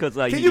 just because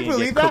like can he you didn't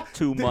believe get that? cooked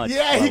too much.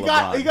 Yeah, he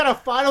by got a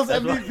Finals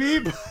That's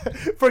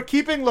MVP for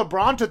keeping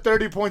LeBron to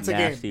 30 points a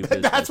Nasty game.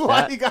 business. That's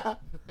why he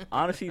got.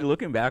 honestly,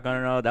 looking back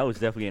on it all, that was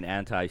definitely an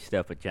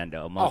anti-Steph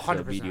agenda amongst the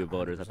 100%, media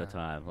voters at the 100%.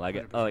 time. Like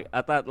 100%.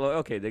 I thought, like,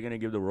 okay, they're gonna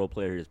give the role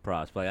player his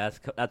props, but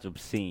that's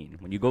obscene.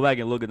 When you go back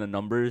and look at the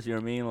numbers, you know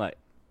what I mean? Like,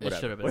 It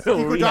whatever. should have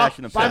been. We're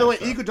rehashing the By the way,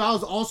 past, so. Iguodala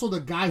is also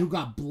the guy who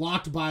got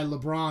blocked by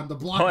LeBron. The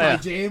block Oh, by yeah.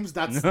 James,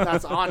 that's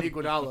on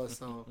Iguodala.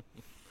 So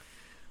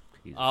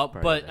Jesus Christ,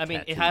 But that I mean,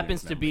 it tattoo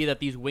happens is to be that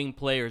these wing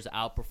players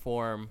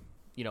outperform,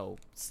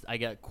 I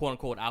get quote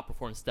unquote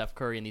outperform Steph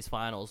Curry in these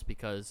finals,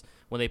 because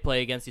when they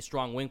play against these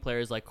strong wing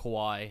players like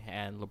Kawhi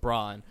and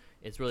LeBron,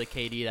 it's really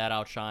KD that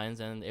outshines,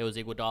 and it was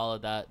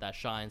Iguodala that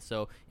shines.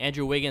 So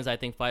Andrew Wiggins, I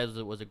think,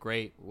 was a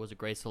great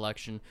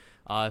selection.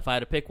 If I had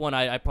to pick one,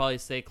 I'd probably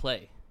say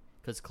Klay.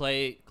 Because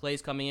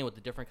Clay's coming in with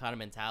a different kind of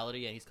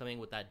mentality, and he's coming in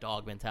with that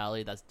dog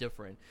mentality that's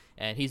different,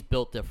 and he's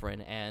built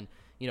different, and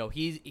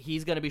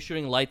he's going to be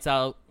shooting lights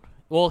out.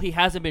 Well, he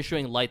hasn't been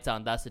shooting lights out,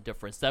 and that's the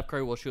difference. Steph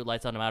Curry will shoot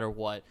lights out no matter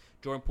what.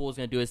 Jordan Poole's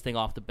going to do his thing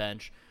off the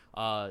bench.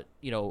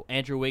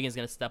 Andrew Wiggins is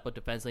going to step up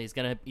defensively. He's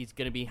going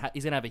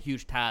to have a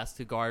huge task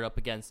to guard up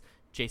against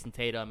Jason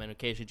Tatum and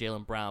occasionally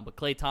Jaylen Brown. But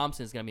Klay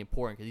Thompson is going to be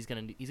important because he's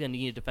going to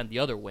need to defend the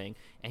other wing,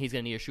 and he's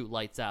going to need to shoot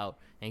lights out.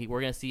 And I think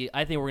we're going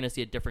to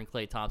see a different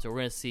Klay Thompson. We're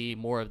going to see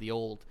more of the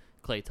old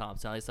Klay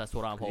Thompson. At least that's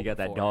what I'm hoping for. He got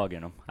that dog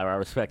in him. I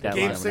respect that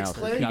Game line of 6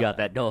 analysis. Klay? He got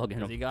that dog in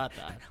him. He got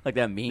that. Like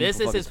that meme This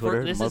from is fucking his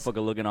Twitter, this the is-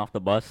 motherfucker looking off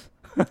the bus.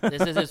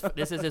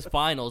 This is his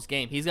finals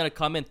game. He's gonna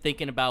come in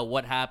thinking about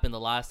what happened the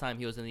last time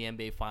he was in the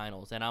NBA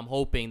Finals, and I'm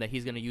hoping that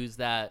he's gonna use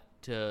that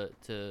to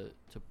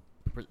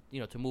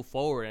move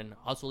forward and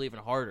hustle even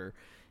harder,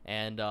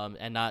 and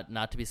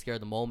not to be scared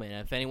of the moment.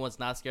 And if anyone's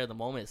not scared of the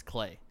moment, it's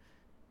Klay.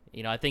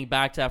 I think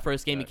back to that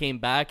first game he came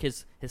back.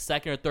 His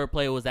second or third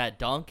play was that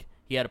dunk.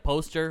 He had a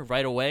poster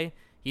right away.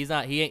 He's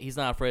not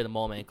afraid of the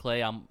moment. And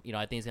Klay,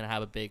 I think he's gonna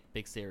have a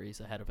big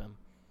series ahead of him.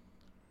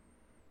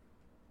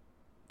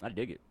 I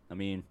dig it. I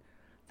mean,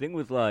 thing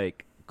with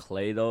like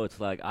Klay though, it's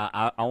like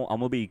I'm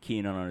gonna be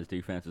keen on his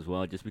defense as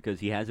well, just because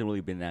he hasn't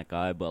really been that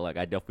guy. But like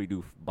I definitely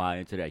do buy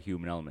into that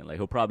human element. Like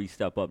he'll probably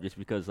step up just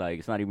because like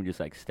it's not even just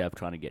like Steph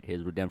trying to get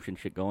his redemption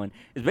shit going.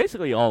 It's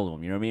basically all of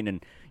them. You know what I mean?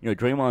 And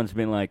Draymond's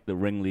been like the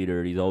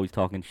ringleader. He's always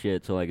talking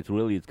shit. So like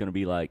it's gonna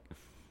be like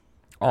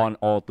on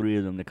all three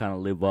of them to kind of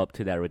live up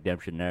to that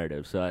redemption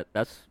narrative. So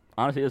that's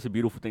honestly, it's a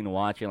beautiful thing to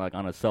watch. And like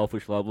on a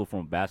selfish level, from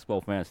a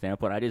basketball fan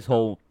standpoint, I just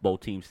hope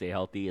both teams stay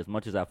healthy. As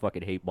much as I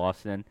fucking hate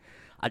Boston,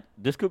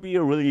 this could be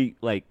a really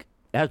like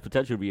it has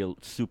potential to be a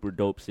super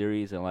dope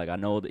series. And like I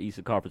know the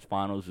Eastern Conference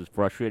Finals was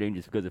frustrating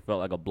just because it felt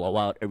like a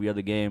blowout every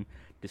other game,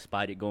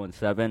 despite it going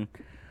 7.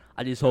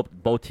 I just hope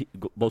both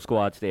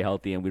squads stay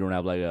healthy and we don't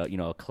have like a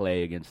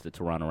Klay against the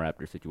Toronto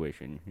Raptors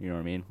situation. You know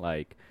what I mean?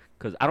 Like,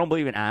 because I don't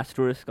believe in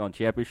asterisk on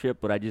championship,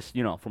 but I just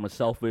from a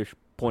selfish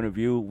point of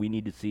view, we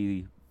need to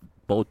see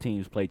both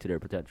teams play to their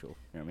potential.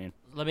 You know what I mean?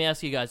 Let me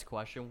ask you guys a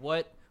question.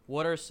 What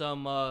are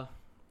some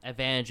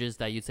advantages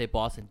that you'd say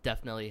Boston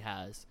definitely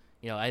has?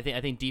 I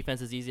think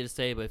defense is easy to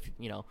say, but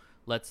if,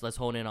 let's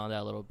hone in on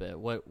that a little bit.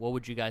 What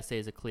would you guys say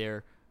is a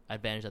clear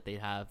advantage that they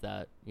have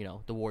that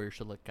the Warriors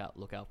should look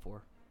out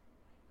for?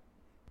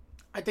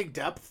 I think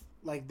depth.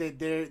 Like they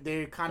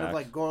kind of Facts.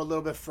 like go a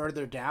little bit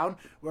further down.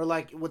 Where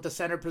like with the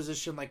center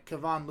position, like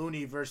Kevon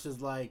Looney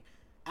versus like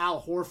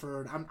Al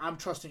Horford. I'm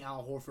trusting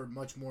Al Horford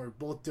much more,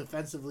 both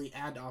defensively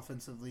and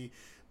offensively.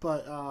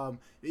 But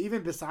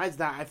even besides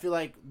that, I feel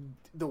like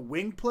the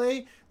wing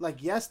play, like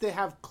yes, they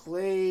have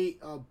Klay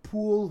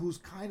Poole, who's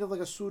kind of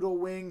like a pseudo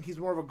wing. He's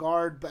more of a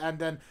guard, and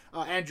then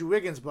Andrew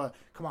Wiggins. But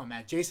come on,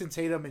 man, Jason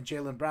Tatum and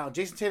Jaylen Brown.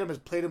 Jason Tatum has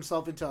played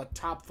himself into a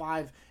top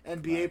 5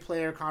 NBA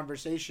player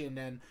conversation,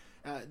 and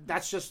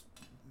that's just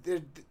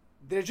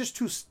they're just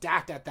too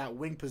stacked at that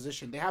wing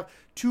position. They have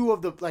two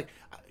of the like.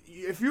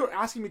 If you're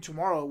asking me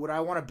tomorrow, would I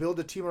want to build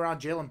a team around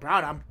Jaylen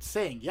Brown? I'm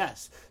saying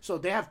yes. So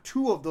they have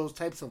 2 of those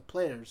types of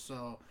players.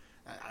 So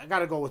I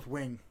gotta go with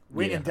wing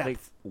Yeah, and like,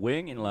 depth.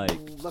 wing and like,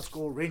 Let's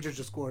go. Rangers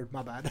just scored.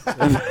 My bad.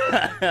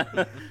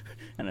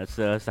 and it's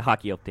a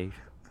hockey update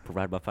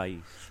provided by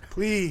Faiz.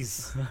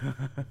 Please,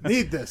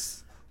 need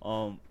this.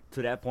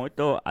 To that point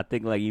though, I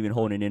think like even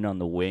honing in on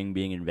the wing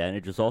being an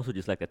advantage is also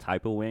just like the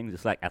type of wings.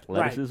 It's like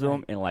athleticism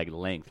right. and like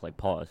length, like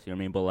pause. You know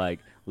what I mean? But like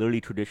literally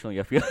traditionally,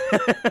 I feel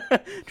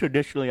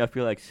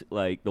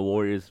like the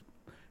Warriors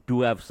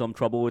do have some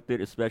trouble with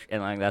it, especially,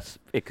 and like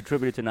it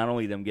contributed to not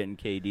only them getting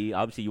KD.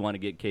 Obviously, you want to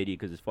get KD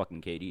because it's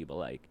fucking KD. But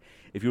like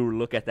if you were to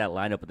look at that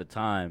lineup at the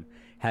time,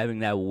 having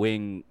that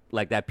wing,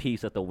 like that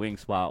piece at the wing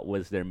spot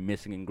was their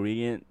missing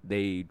ingredient.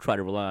 They tried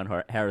to rely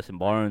on Harrison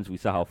Barnes. We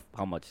saw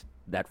how much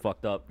that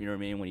fucked up, you know what I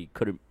mean, when he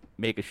couldn't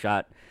make a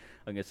shot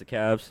against the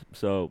Cavs.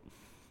 So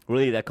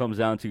really that comes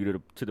down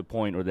to the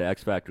point, or the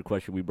X Factor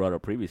question we brought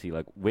up previously.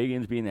 Like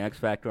Wiggins being the X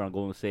Factor on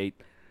Golden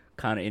State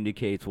kind of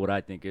indicates what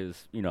I think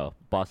is,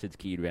 Boston's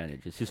key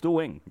advantage. It's just a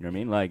wing, you know what I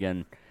mean? Like,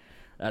 and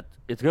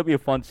it's going to be a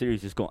fun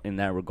series just in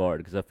that regard,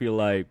 because I feel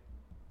like,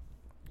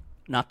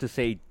 not to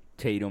say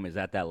Tatum is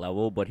at that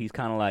level, but he's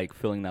kind of like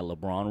filling that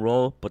LeBron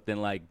role, but then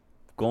like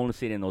Golden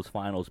State in those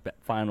finals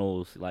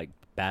like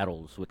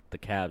battles with the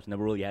Cavs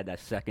never really had that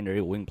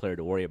secondary wing player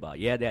to worry about.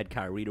 Yeah, they had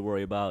Kyrie to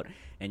worry about,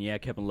 and yeah,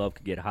 Kevin Love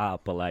could get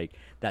hot, but like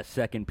that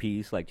second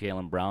piece, like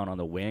Jaylen Brown on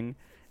the wing,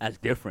 that's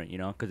different, you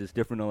know, because it's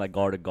different than like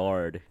guard to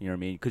guard. You know what I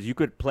mean? Because you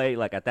could play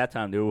like at that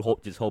time they were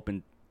just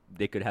hoping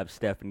they could have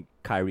Steph and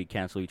Kyrie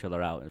cancel each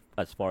other out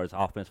as far as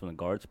offense from the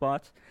guard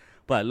spots.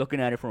 But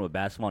looking at it from a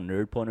basketball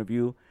nerd point of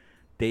view,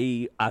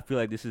 I feel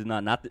like this is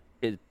not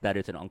that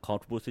it's an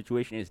uncomfortable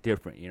situation. It's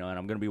different, you know, and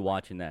I'm going to be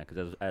watching that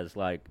because as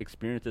like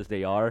experienced as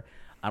they are,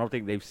 I don't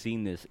think they've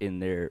seen this in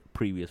their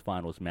previous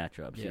finals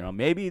matchups. Yeah. You know,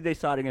 maybe they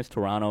saw it against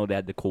Toronto. They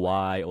had the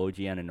Kawhi, OG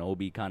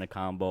Anunoby kind of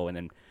combo, and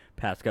then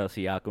Pascal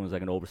Siakam was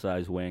like an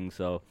oversized wing.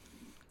 So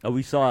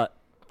we saw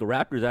the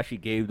Raptors actually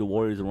gave the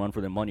Warriors a run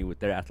for their money with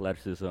their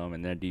athleticism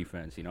and their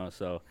defense, you know,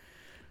 so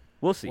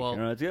we'll see. Well, you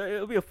know,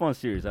 it'll be a fun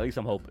series. At least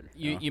I'm hoping.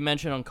 You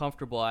mentioned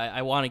uncomfortable.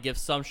 I want to give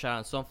some shout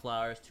and some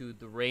flowers to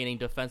the reigning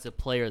defensive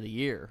player of the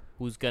year,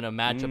 who's going to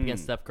match up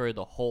against Steph Curry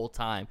the whole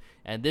time.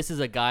 And this is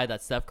a guy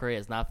that Steph Curry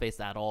has not faced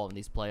at all in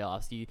these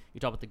playoffs. You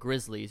talk about the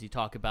Grizzlies. You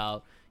talk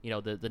about, you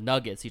know, the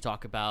Nuggets. You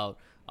talk about,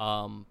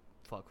 who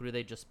did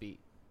they just beat?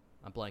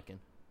 I'm blanking.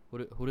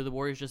 Who did the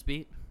Warriors just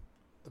beat?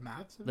 The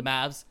Mavs? The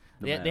Mavs.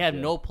 They have yeah.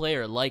 no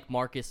player like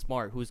Marcus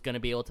Smart who's going to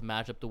be able to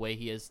match up the way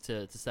he is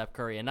to Steph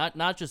Curry. And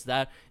not just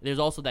that, there's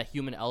also that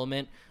human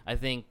element. I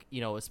think,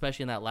 you know,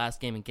 especially in that last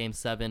game in Game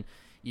 7,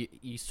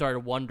 you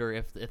started to wonder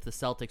if the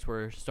Celtics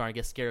were starting to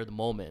get scared of the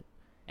moment.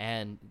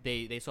 And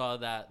they saw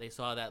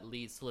that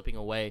lead slipping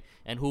away.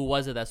 And who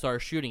was it that started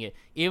shooting it?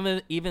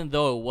 Even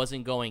though it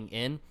wasn't going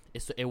in,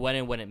 it went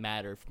in when it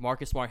mattered.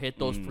 Marcus Smart hit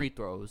those free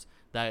throws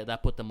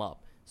that put them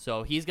up.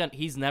 So he's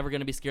never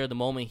going to be scared of the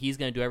moment. He's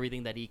going to do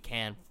everything that he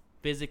can,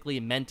 physically,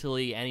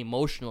 mentally, and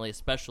emotionally,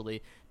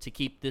 especially, to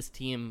keep this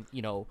team,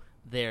 you know,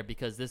 there,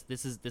 because this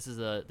is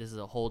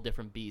a whole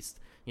different beast.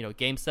 You know,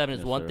 Game 7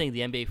 is one thing.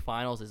 The NBA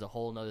Finals is a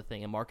whole other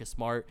thing. And Marcus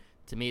Smart,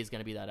 to me, is going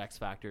to be that X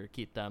factor.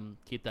 Keep them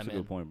That's in. a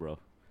good point, bro.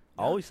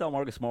 I always saw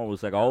Marcus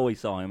Smart I always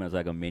saw him as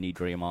like a mini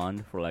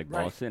Draymond for like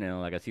Boston,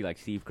 and like I see like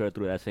Steve Kerr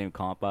threw that same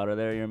comp out of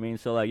there. You know what I mean?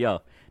 So like,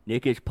 yo,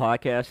 Nickish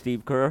podcast,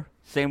 Steve Kerr,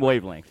 same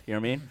wavelength. You know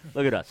what I mean?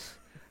 Look at us.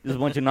 Just a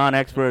bunch of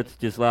non-experts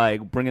just,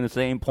 like, bringing the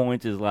same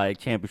points as, like,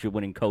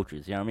 championship-winning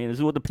coaches. You know what I mean? This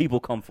is what the people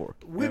come for.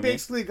 We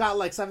basically got,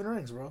 like, 7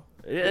 rings, bro.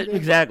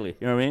 Exactly.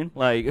 You know what I mean?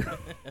 Like,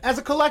 as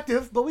a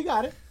collective, but we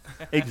got it.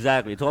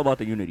 Exactly. It's all about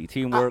the unity.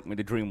 Teamwork, make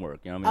the dream work.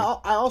 You know what I mean?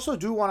 I also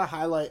do want to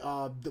highlight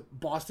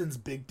Boston's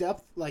big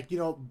depth. Like, you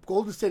know,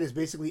 Golden State is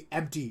basically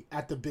empty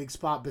at the big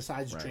spot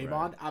besides Draymond.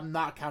 Right. I'm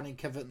not counting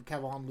Kevin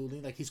Looney.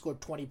 Like, he scored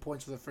 20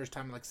 points for the first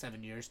time in, like,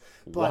 7 years.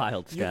 But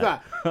Wild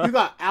stat. you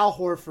got Al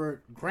Horford,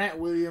 Grant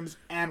Williams,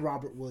 and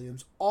Robert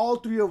Williams, all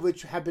three of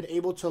which have been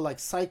able to, like,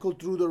 cycle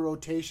through the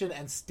rotation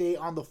and stay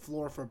on the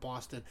floor for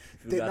Boston.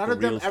 You forgot the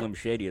real Slim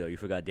Shady, though. You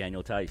forgot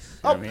Daniel Tice.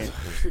 You know what I mean?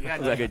 Yeah,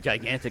 There's like a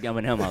gigantic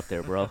M&M out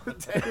there, bro.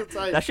 Daniel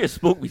Tice. That shit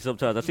spooked me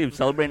sometimes. I see him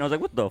celebrating. I was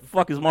like, what the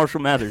fuck is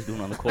Marshall Mathers doing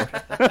on the court?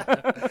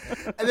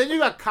 And then you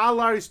got Kyle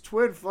Lowry's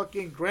twin,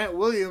 fucking Grant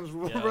Williams,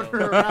 running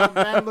around.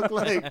 Man, look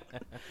like.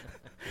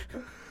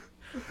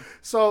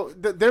 So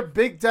they're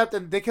big depth,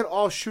 and they can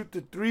all shoot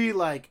the three.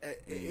 Like,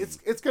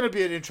 it's gonna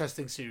be an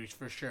interesting series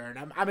for sure,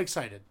 and I'm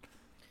excited.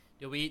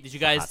 Did you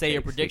guys say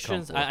your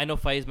predictions? I know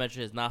Faiz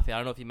mentioned his Nafi. I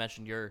don't know if you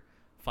mentioned your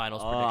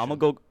finals prediction. I'm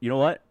gonna go. You know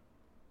what?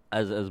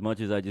 As much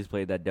as I just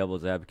played that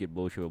devil's advocate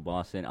bullshit with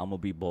Boston, I'm gonna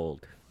be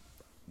bold.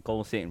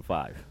 Golden State in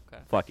 5.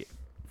 Okay.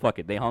 Fuck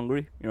it. They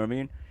hungry? You know what I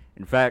mean?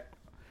 In fact,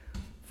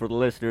 for the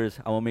listeners,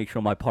 I will make sure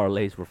my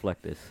parlays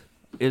reflect this.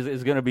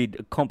 It's gonna be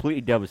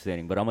completely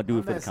devastating, but I'm gonna do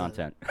it for the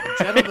content.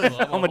 Gentlemen,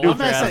 I'm gonna do it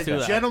for said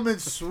content.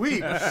 gentleman's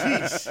sweep.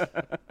 Sheesh.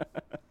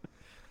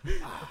 I'm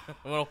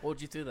gonna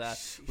hold you to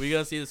that. We're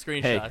gonna see the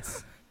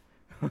screenshots.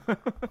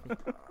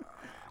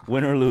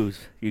 Win or lose,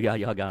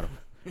 y'all got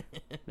them.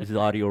 This is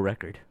audio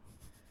record.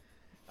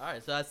 All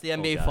right, so that's the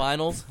NBA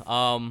Finals.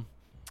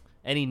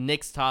 Any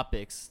Knicks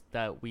topics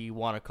that we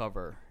want to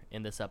cover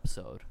in this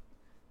episode?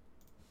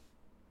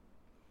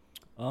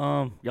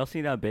 Y'all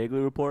seen that Bagley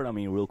report? I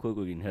mean, real quick,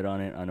 we can hit on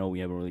it. I know we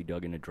haven't really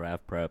dug into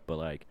draft prep, but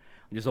like,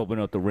 I just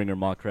opened up the Ringer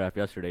mock draft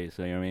yesterday,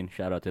 so you know what I mean.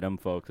 Shout out to them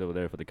folks over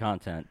there for the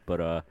content.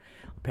 But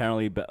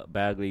apparently,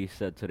 Bagley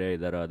said today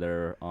that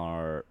there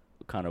are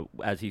kind of,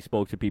 as he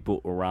spoke to people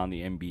around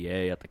the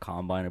NBA at the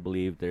combine, I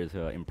believe there's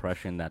an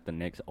impression that the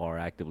Knicks are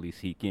actively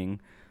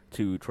seeking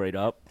to trade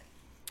up.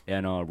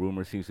 And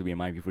rumor seems to be it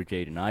might be for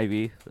Jaden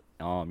Ivey.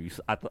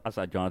 I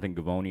saw Jonathan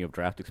Gavoni of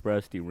Draft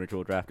Express, the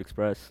original Draft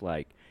Express.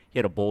 Like, he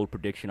had a bold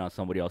prediction on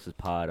somebody else's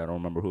pod. I don't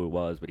remember who it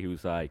was, but he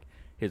was like,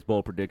 his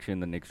bold prediction,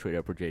 the Knicks trade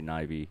up for Jaden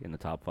Ivey in the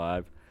top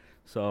 5.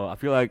 So I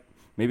feel like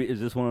maybe is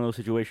this one of those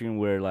situations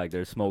where like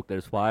there's smoke,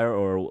 there's fire,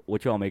 or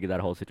what y'all make of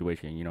that whole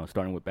situation? You know,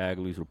 starting with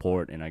Bagley's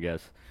report, and I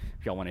guess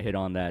if y'all want to hit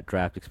on that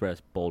Draft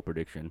Express bold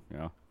prediction, you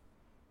know.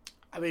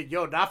 I mean,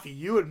 yo, Nafi,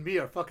 you and me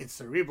are fucking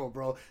cerebral,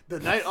 bro. The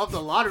night of the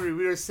lottery,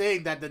 we were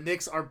saying that the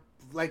Knicks are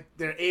like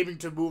they're aiming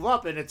to move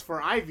up, and it's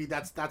for Ivy.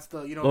 That's the the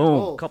Boom,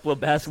 goal. couple of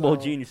basketball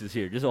So, geniuses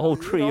here. Just a whole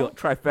you trio, know,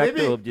 trifecta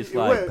maybe- of just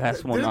like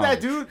basketball didn't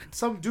knowledge.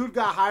 some dude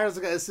got hired as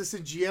like an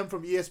assistant GM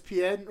from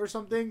ESPN or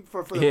something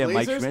for the Yeah,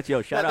 Blazers? Mike Schmitz.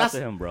 Yo, shout out That's-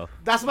 to him, bro.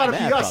 That's about to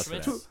Mad be us.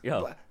 props to too. that.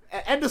 Yo.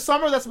 End of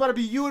summer, that's about to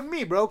be you and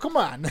me, bro. Come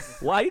on.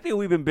 Why do you think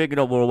we've been bigging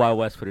up World Wide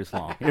West for this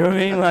long? You know what I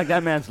mean? Like,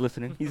 that man's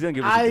listening. He's going to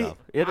give us a I job.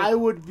 I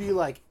would be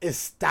like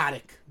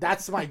ecstatic.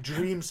 That's my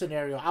dream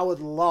scenario. I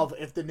would love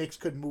if the Knicks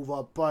could move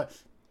up, but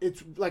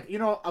it's like,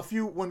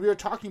 when we were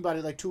talking about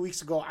it like 2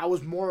 weeks ago, I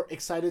was more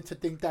excited to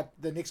think that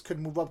the Knicks could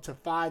move up to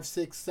 5,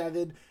 6,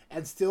 7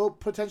 and still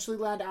potentially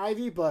land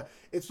Ivy, but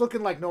it's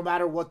looking like no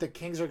matter what, the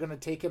Kings are going to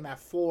take him at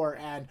 4.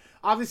 And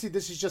obviously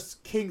this is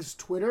just Kings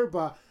Twitter,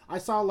 but I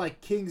saw like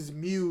Kings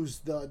Muse,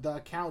 the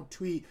account,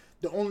 tweet,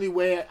 the only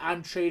way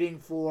I'm trading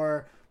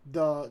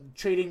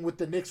with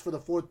the Knicks for the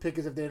 4th pick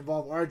is if they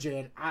involve RJ,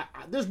 and I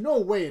there's no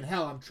way in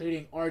hell I'm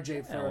trading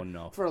RJ Hell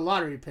no. for a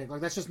lottery pick.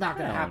 Like, that's just not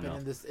going to Hell happen no.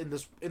 in this That's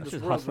this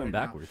just world hustling right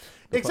now. backwards.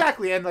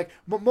 Exactly, and like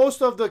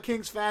most of the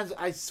Kings fans,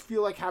 I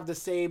feel like have the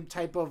same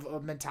type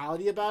of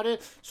mentality about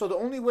it. So the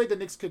only way the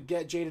Knicks could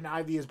get Jaden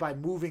Ivey is by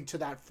moving to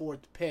that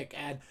 4th pick,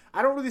 and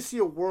I don't really see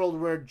a world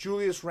where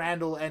Julius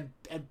Randle and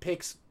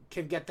picks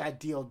can get that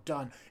deal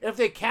done. If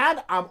they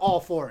can, I'm all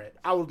for it.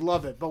 I would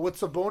love it. But with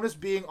Sabonis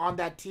being on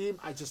that team,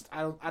 I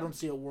don't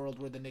see a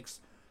world where the Knicks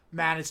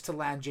managed to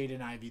land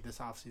Jaden Ivey this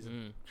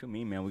offseason. What you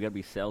mean, man? We got to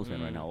be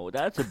salesmen right now. Well,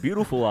 that's a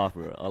beautiful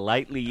offer. A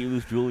lightly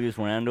used Julius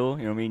Randle,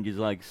 you know what I mean? Just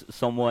like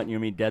somewhat, you know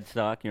what I mean, dead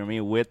stock, you know what I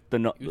mean? With the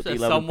You said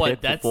 11th somewhat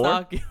pick dead for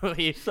 4. stock.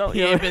 he So,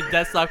 he you know- ain't been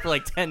dead stock for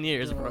like 10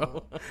 years,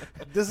 bro.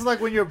 This is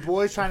like when your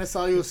boy's trying to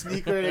sell you a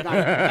sneaker and it got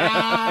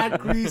mad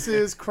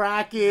creases,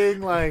 cracking,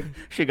 like...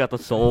 She got the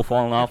sole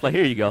falling off. Like,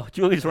 here you go.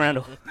 Julius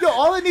Randle. Yo,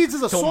 all it needs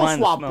is a Don't soul mind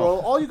the swap, smell. bro.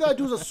 All you gotta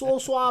do is a soul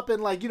swap,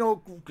 and like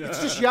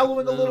it's just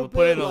yellowing a little bit.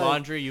 Put it in the like-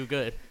 laundry, you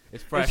good.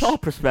 It's fresh. It's all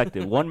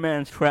perspective. One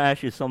man's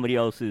trash is somebody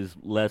else's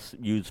less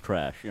used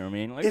trash. You know what I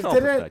mean? Like, If it's all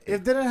didn't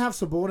perspective. didn't have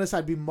Sabonis,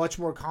 I'd be much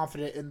more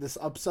confident in this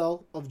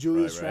upsell of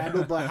Julius Right.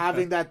 Randle. But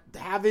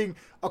having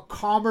a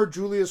calmer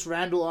Julius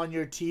Randle on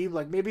your team,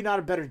 like maybe not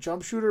a better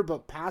jump shooter,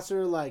 but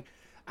passer, like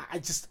I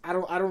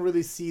don't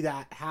really see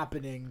that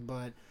happening.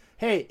 But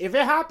hey, if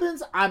it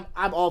happens, I'm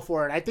all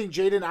for it. I think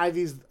Jaden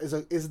Ivey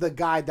is the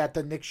guy that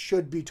the Knicks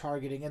should be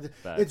targeting, and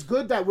Facts. it's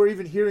good that we're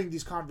even hearing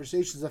these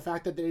conversations. The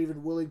fact that they're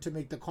even willing to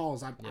make the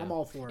calls, I'm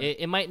all for it.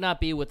 It might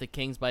not be with the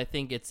Kings, but I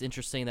think it's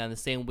interesting that in the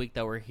same week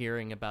that we're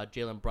hearing about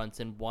Jalen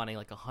Brunson wanting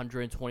like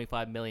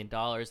 $125 million,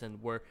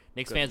 and where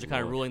Knicks Good fans are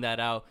kind of Lord. ruling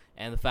that out,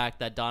 and the fact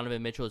that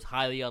Donovan Mitchell is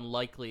highly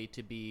unlikely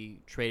to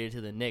be traded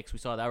to the Knicks. We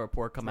saw that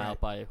report come out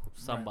by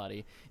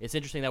somebody. It's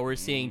interesting that we're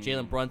seeing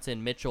Jalen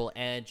Brunson, Mitchell,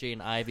 and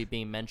Jaden Ivey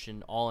being mentioned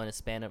all in a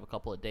span of a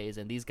couple of days,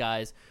 and these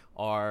guys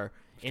are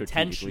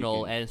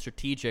intentional thinking. and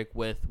strategic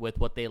with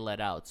what they let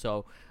out.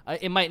 So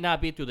it might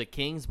not be through the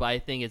Kings, but I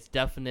think it's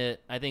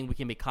definite. I think we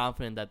can be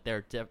confident that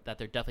they're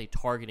definitely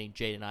targeting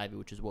Jaden Ivey,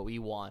 which is what we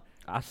want.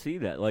 I see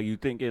that. Like, you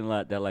thinking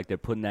like that, like they're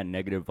putting that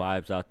negative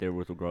vibes out there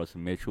with regards to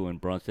Mitchell and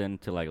Brunson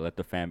to like let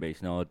the fan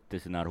base know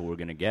this is not who we're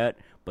gonna get.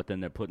 But then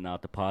they're putting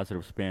out the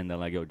positive spin that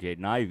like, yo,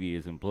 Jaden Ivey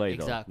is in play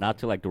though, Exactly. not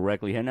to like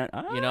directly hit that.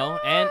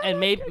 And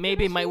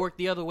maybe it might work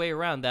the other way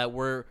around, that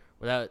we're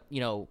without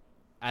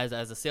as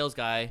a sales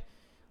guy,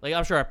 like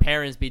I'm sure our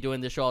parents be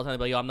doing this show all the time,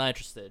 but I'm not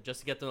interested,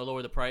 just to get them to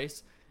lower the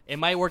price. It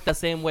might work the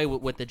same way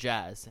with the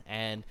Jazz,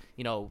 and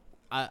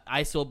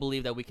I still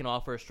believe that we can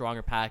offer a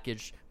stronger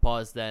package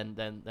than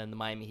the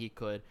Miami Heat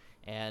could,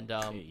 and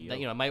that,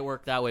 it might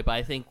work that way. But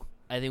I think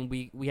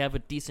we have a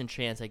decent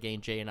chance at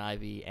getting Jaden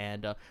Ivey,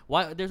 and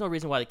there's no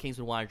reason why the Kings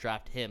would want to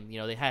draft him.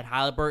 They had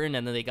Halliburton,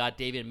 and then they got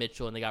David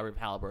Mitchell, and they got rid of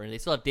Halliburton. They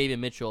still have David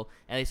Mitchell,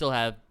 and they still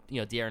have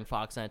De'Aaron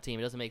Fox on a team.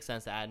 It doesn't make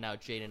sense to add now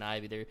Jaden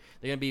Ivey. They're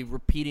going to be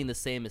repeating the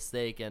same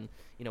mistake, and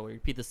we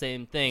repeat the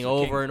same thing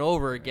over and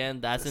over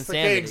again. That's It's the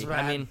insanity. Kings,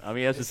 man. I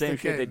mean, that's the It's same the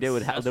shit they did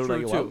with That's They were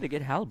like, true, why too. would they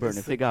get Halliburton It's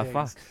if the they got Kings.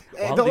 Fox?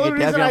 Why The would only they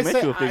get reason I Davion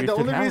Mitchell if they say just the took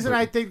only reason I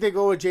Halliburton? think they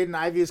go with Jaden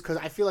Ivey is because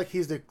I feel like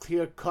he's the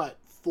clear cut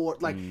for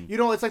like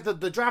it's like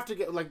the draft to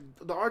get like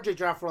the RJ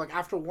draft where like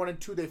after 1 and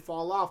 2 they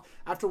fall off.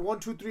 After 1,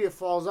 2, 3 it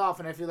falls off,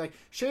 and I feel like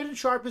Shaedon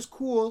Sharpe is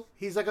cool.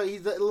 He's a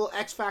little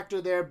X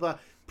factor there, but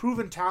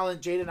proven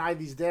talent. Jaden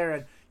Ivey's there,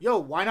 and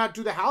why not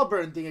do the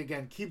Halliburton thing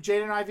again? Keep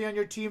Jaden Ivey on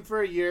your team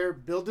for a year,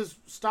 build his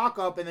stock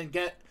up, and then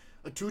get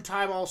a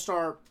 2-time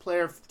All-Star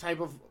player type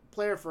of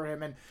player for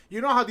him. And you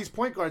know how these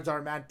point guards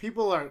are, man.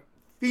 People are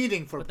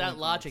feeding for. But point that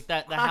logic, guards.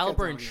 that Pockets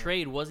Halliburton on you.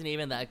 trade wasn't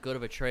even that good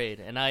of a trade,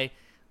 and I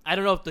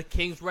don't know if the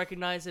Kings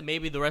recognize it.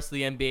 Maybe the rest of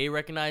the NBA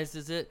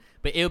recognizes it,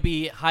 but it would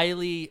be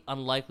highly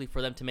unlikely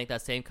for them to make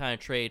that same kind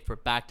of trade for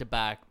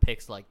back-to-back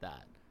picks like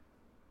that.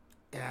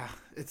 Yeah,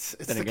 it's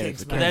Then the again,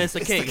 Kings, it's the man. But then it's the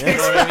Kings. You Kings.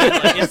 know what I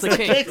mean? Like, it's the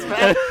Kings.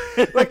 man.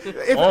 Like,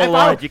 if All I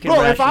logic and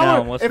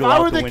rationale must if go I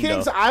out were the the window.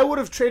 Kings, I would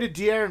have traded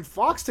De'Aaron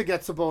Fox to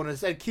get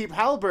Sabonis and keep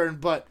Halliburton,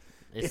 but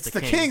it's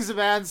the Kings,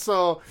 man.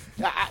 So,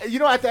 at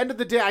the end of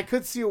the day, I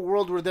could see a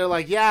world where they're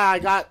like, yeah, I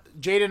got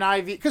Jaden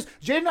Ivey. Because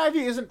Jaden Ivey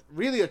isn't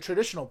really a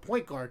traditional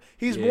point guard.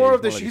 He's Yeah, more he's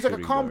of the more like a he's like a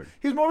shooting combo. guard.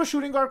 He's more of a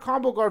shooting guard,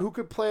 combo guard who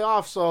could play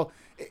off. So,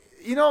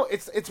 you know,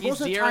 it's He's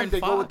most of the time De'Aaron they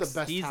Fox. go with the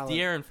best He's talent.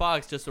 De'Aaron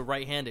Fox, just a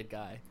right-handed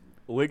guy.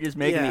 We're just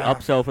making the Yeah.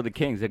 upsell for the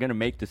Kings. They're gonna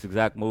make this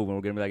exact move, and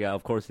we're gonna be like, yeah,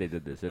 of course they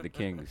did this. They're the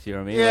Kings. You know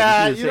what I mean?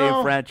 Yeah, like, this is you the same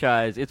know-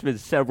 franchise. It's been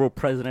several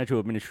presidential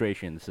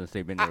administrations since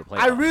they've been there to play.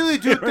 I really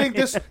do think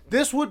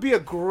this would be a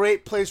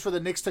great place for the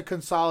Knicks to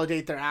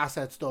consolidate their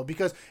assets, though,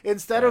 because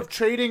instead of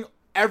trading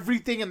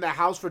everything in the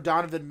house for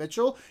Donovan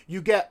Mitchell,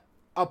 you get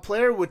a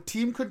player with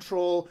team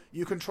control.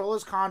 You control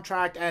his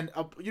contract and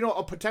a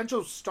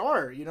potential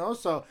star. You know,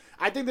 so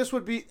I think this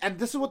would be, and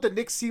this is what the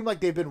Knicks seem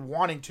like they've been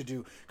wanting to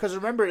do. Because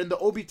remember, in the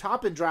Obi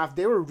Toppin draft,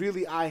 they were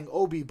really eyeing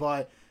Obi,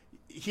 but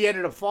he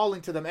ended up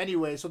falling to them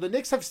anyway. So the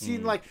Knicks have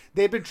seen like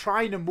they've been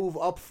trying to move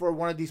up for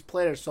one of these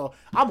players. So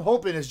I'm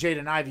hoping it's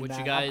Jaden Ivey. Would man.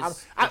 you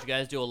guys? Would you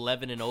guys do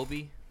 11 and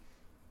Obi?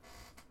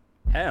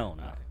 Hell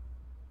no.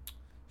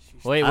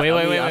 Wait, I mean,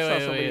 I saw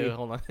wait, somebody-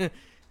 hold on.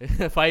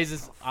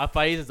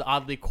 Faiz is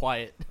oddly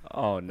quiet.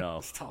 Oh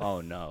no.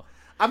 Oh no.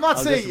 I'm not I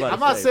was just saying. about I'm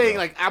to not say, saying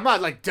bro. like. I'm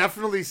not like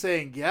definitely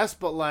saying yes,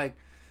 but like,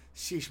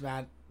 sheesh,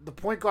 man. The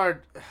point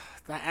guard.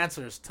 That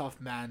answer is tough,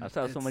 man. I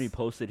saw somebody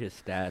posted his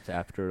stats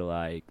after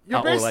like You're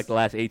or bas- like the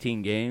last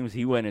 18 games.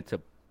 He went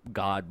into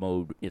God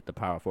mode at the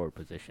power forward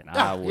position.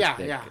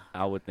 Yeah,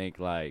 I would think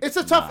like It's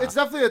a tough. nah. It's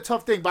definitely a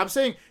tough thing. But I'm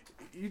saying,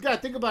 you gotta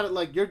think about it.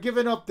 Like you're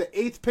giving up the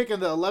 8th pick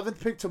and the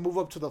 11th pick to move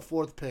up to the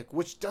 4th pick,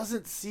 which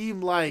doesn't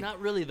seem like. Not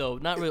really though.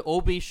 Not really.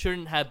 Obi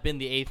shouldn't have been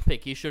the 8th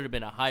pick. He should have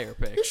been a higher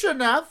pick. He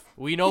shouldn't have.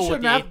 We know He what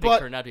shouldn't the have, 8th but- pick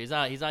turned out to.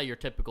 He's not your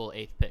typical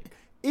 8th pick.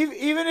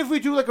 Even if we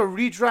do like a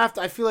redraft,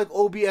 I feel like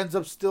Obi ends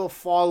up still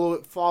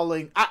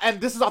falling.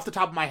 And this is off the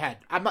top of my head.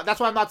 I'm not.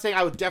 That's why I'm not saying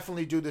I would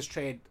definitely do this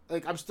trade.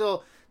 Like I'm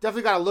still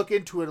definitely got to look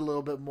into it a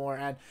little bit more.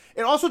 And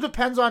it also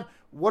depends on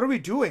what are we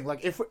doing.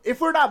 Like if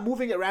we're not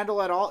moving at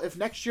Randall at all, if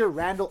next year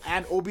Randall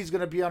and Obi's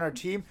gonna be on our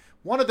team,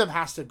 one of them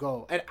has to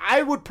go. And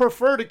I would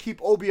prefer to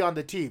keep Obi on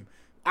the team.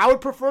 I would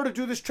prefer to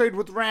do this trade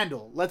with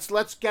Randall.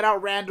 Let's get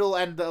out Randall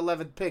and the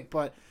 11th pick,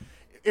 but.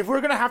 If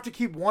we're gonna have to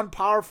keep one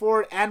power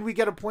forward and we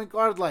get a point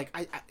guard, like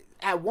I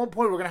at one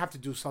point we're gonna have to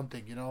do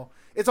something. You know,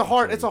 it's a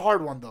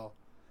hard one though.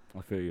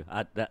 I feel you.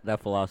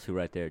 That philosophy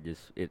right there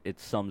just it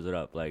sums it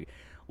up. Like,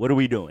 what are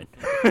we doing?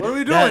 What are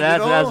we doing?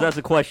 That's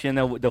a question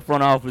that the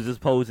front office is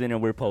posing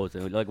and we're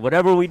posing. Like,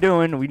 whatever we're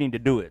doing, we need to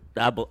do it.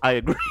 I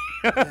agree.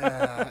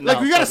 Like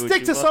we gotta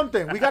stick to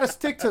something. We gotta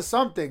stick to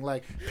something.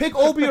 Like pick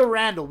Obi or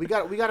Randall. We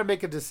gotta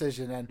make a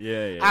decision. And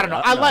Yeah, I don't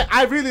know. yeah.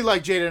 I really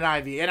like Jaden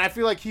Ivey, and I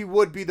feel like he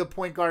would be the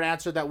point guard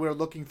answer that we're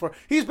looking for.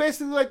 He's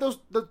basically like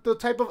the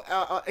type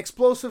of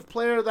explosive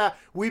player that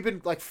we've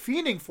been like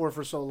fiending for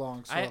so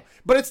long. So,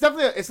 but it's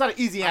definitely it's not an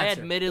easy I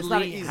answer.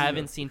 admittedly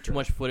haven't seen too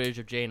much footage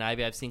of Jaden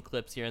Ivey. I've seen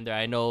clips here and there.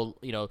 I know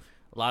a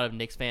lot of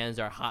Knicks fans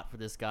are hot for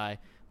this guy,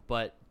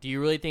 but do you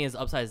really think his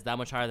upside is that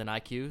much higher than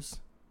IQ's?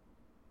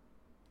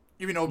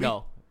 You mean Obi?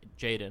 No,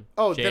 Jaden.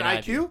 Oh, Jaden then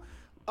Ivey. IQ?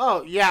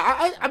 Oh,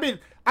 yeah. I mean,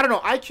 I don't know.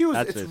 IQ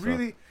I'd is say it's so.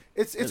 really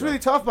it's really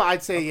tough, but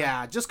I'd say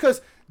yeah, just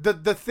because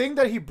the thing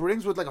that he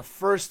brings with like a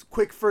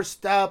quick first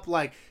step,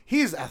 like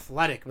he's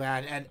athletic,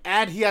 man,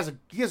 and he has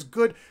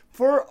good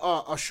for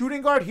a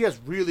shooting guard. He has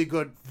really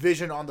good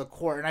vision on the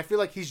court, and I feel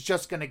like he's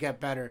just gonna get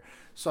better.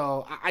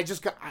 So I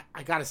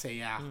gotta say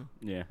yeah.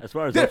 Yeah, as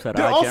far as They're upside,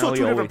 also I two generally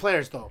different always,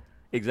 players though.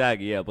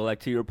 exactly, yeah. But like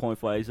to your point,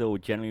 Faizo,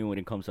 generally when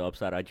it comes to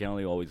upside, I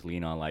generally always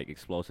lean on like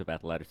explosive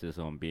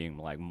athleticism being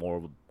like more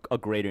of a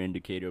greater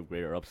indicator of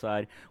greater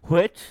upside,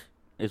 which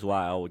is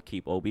why I would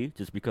keep Obi,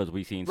 just because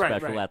we've seen Right,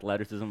 special right.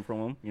 athleticism from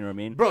him. You know what I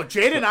mean? Bro,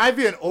 Jaden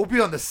Ivey and Obi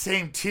on the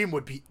same team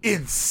would be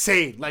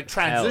insane. Like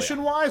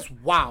transition wise,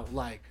 wow.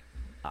 Like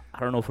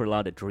I don't know if we're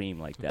allowed to dream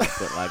like that,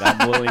 but like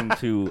I'm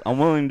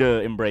willing to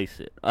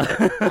embrace it.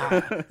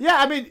 yeah,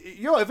 I mean,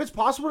 if it's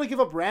possible to give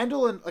up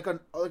Randall and like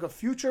a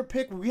future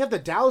pick, we have the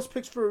Dallas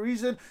picks for a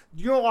reason.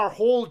 Our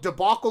whole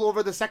debacle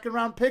over the second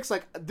round picks,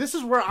 like this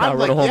is where I'm wrote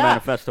like, a whole yeah,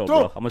 manifesto,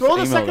 bro. I'm gonna throw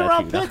the email second that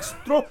round to you.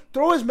 picks,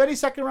 throw as many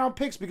second round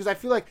picks because I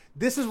feel like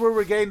this is where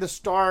we're getting the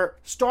star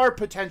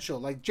potential.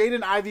 Like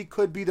Jaden Ivey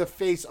could be the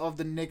face of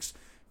the Knicks'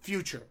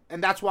 future,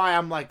 and that's why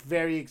I'm like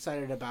very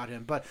excited about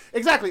him. But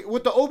exactly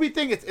with the Obi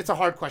thing, it's a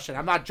hard question.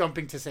 I'm not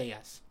jumping to say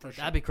yes for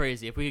sure. That'd be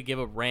crazy if we could give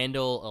up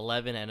Randall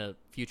 11 and a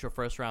future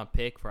first round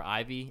pick for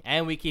Ivy,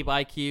 and we keep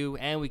IQ,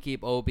 and we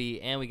keep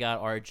Obi, and we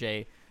got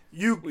RJ.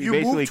 You We you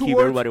basically move keep towards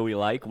everybody we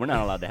like. We're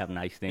not allowed to have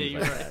nice things Yeah,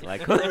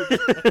 like you're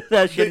that. Like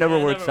that shit never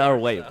works our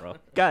way, bro.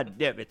 God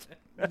damn it.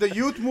 the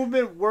youth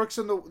movement works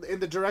in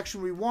the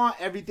direction we want.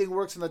 Everything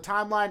works in the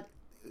timeline.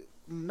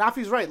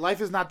 Nafi's right. Life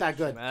is not that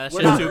good. Man, that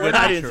We're shit's not, too we're good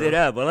not- I to didn't true. say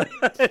that, but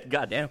like,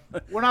 goddamn.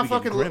 we're not We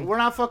getting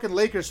grim. fucking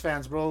Lakers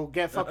fans, bro.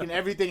 Get fucking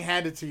everything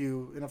handed to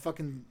you in a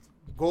fucking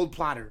gold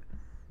platter.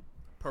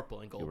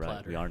 Purple and gold You're right.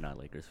 platter. We are not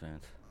Lakers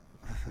fans.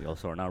 We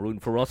also are not rooting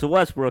for Russell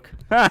Westbrook.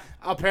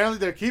 Apparently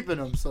they're keeping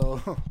him,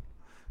 so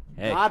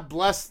Hey, God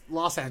bless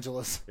Los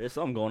Angeles. there's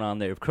something going on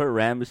there. If Kurt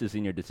Rambis is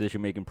in your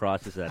decision-making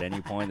process at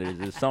any point,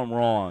 there's something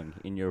wrong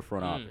in your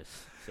front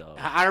office. So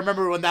I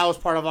remember when that was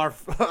part of our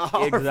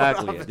front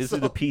exactly, office, this so-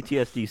 is the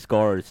PTSD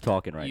scars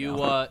talking right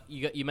now.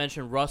 You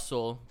mentioned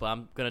Russell, but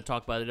I'm gonna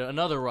talk about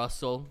another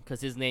Russell because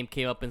his name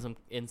came up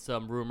in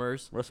some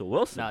rumors. Russell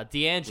Wilson. Nah,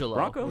 D'Angelo.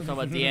 Broncos? We're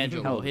talking about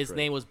D'Angelo. Hell of a His trade.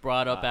 name was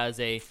brought up as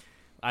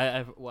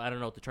I don't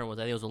know what the term was.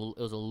 I think it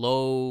was a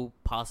low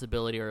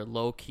possibility or a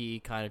low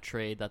key kind of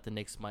trade that the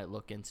Knicks might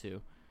look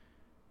into.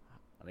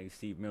 I think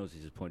Steve Mills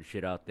is just putting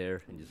shit out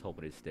there and just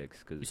hoping it sticks.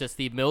 You Because said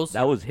Steve Mills.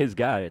 that was his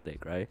guy, I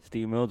think, right?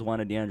 Steve Mills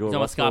wanted D'Angelo You talking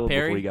about Russell Scott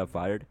Perry? before he got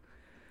fired.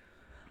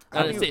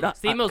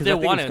 Steve Mills 'cause did I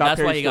think want him. Scott That's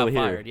why Perry's he got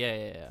still here. fired.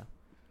 Yeah.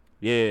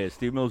 Yeah,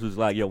 Steve Mills was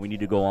like, "Yo, we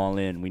need to go all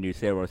in. We need to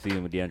save our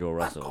season with D'Angelo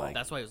Russell." Like,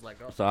 That's why he was like,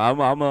 oh. so I'm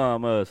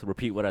gonna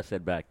repeat what I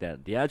said back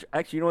then.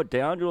 Actually, you know what?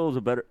 D'Angelo was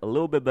a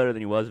little bit better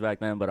than he was back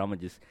then, but I'm gonna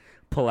just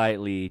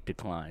politely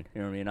decline.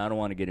 You know what I mean? I don't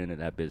want to get into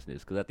that business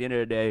because at the end of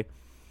the day,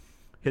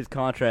 his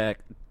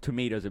contract to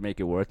me doesn't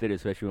make it worth it,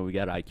 especially when we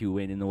got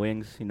IQ in the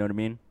wings. You know what I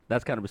mean?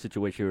 That's kind of a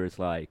situation where it's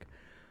like,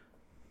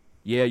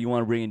 yeah, you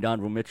want to bring in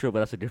Donovan Mitchell, but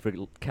that's a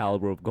different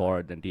caliber of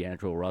guard than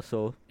D'Angelo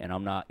Russell, and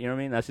I'm not. You know what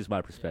I mean? That's just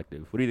my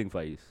perspective. What do you think,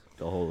 Faiz?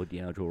 The whole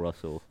D'Angelo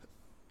Russell.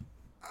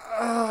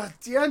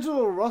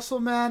 D'Angelo Russell,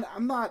 man,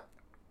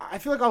 I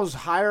feel like I was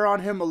higher on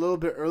him a little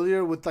bit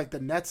earlier with like the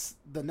Nets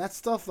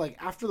stuff. Like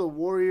after the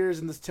Warriors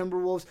and this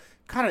Timberwolves,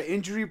 kind of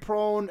injury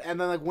prone, and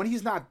then like when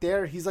he's not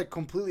there, he's like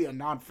completely a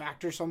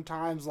non-factor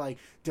sometimes. Like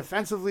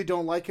defensively,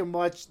 don't like him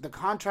much. The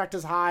contract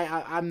is high.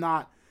 I'm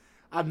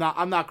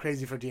not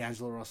crazy for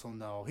D'Angelo Russell.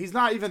 No, he's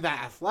not even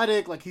that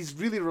athletic. Like he's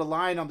really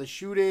relying on the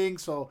shooting.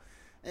 So,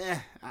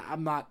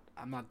 I'm not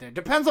there.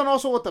 Depends on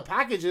also what the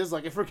package is.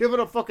 Like if we're giving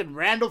a fucking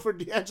Randall for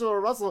D'Angelo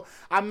Russell,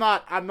 I'm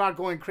not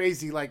going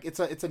crazy. Like it's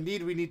a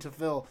need we need to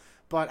fill.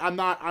 But I'm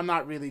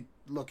not really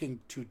looking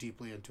too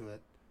deeply into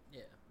it.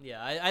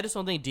 Yeah. I just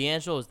don't think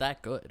D'Angelo is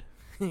that good.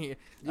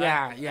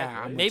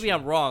 Yeah. Maybe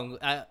I'm wrong.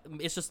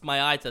 It's just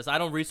my eye test. I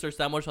don't research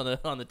that much on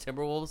the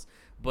Timberwolves,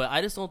 but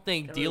I just don't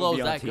think D'Lo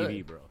is that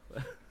good. bro.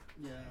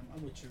 Yeah,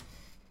 I'm with you.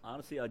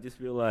 Honestly, I just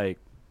feel like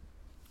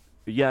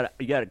we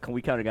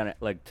kind of got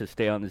like to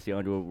stay on this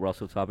D'Angelo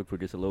Russell topic for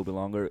just a little bit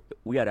longer.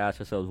 We got to ask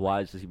ourselves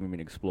why is this even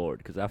being explored?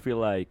 Because I feel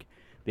like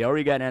they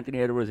already got Anthony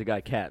Edwards, they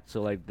got Cat,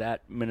 so like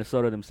that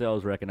Minnesota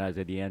themselves recognize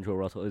that D'Angelo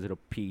Russell isn't a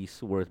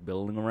piece worth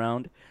building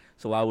around.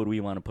 So why would we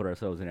want to put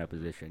ourselves in that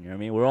position? You know what I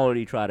mean? We're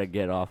already trying to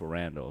get off of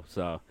Randall,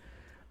 so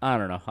I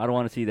don't know. I don't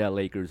want to see that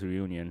Lakers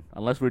reunion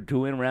unless we're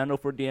doing Randall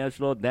for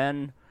D'Angelo.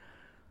 Then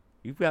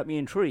you've got me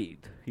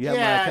intrigued. You have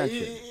my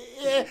attention.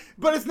 Yeah,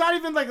 but it's not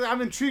even like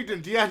I'm intrigued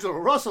in D'Angelo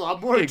Russell.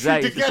 I'm more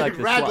intrigued in It's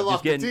getting Randall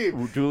off the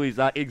team. Julie's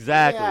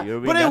exactly. Yeah. You know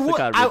what But I mean? That's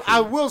the kind of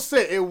I will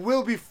say it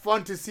will be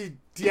fun to see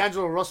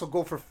D'Angelo Russell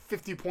go for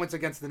 50 points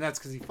against the Nets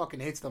because he fucking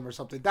hates them or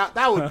something. That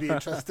would be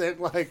interesting.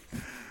 Like,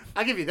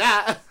 I'll give you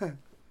that.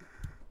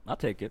 I'll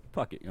take it.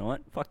 Fuck it. You know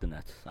what? Fuck the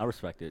Nets. I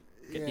respect it.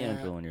 Get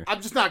D'Angelo in here.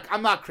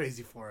 I'm not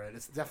crazy for it.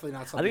 It's definitely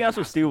not something. I think that's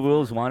what Steve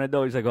Wills wanted,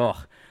 though. He's like, oh,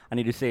 I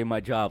need to save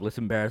my job. Let's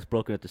embarrass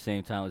Brooklyn at the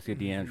same time. Let's get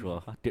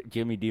D'Angelo.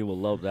 Jimmy D will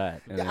love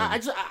that. And Yeah,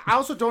 then- I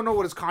also don't know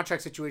what his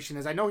contract situation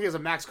is. I know he has a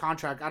max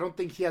contract. I don't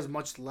think he has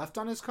much left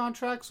on his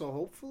contract, so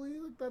hopefully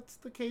that's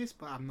the case.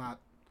 But I'm not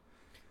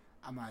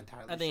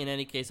entirely. I think in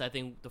any case, I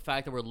think the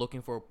fact that we're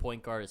looking for a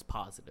point guard is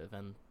positive,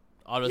 and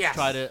I'll just Yes.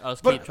 try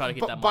to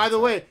get that. By the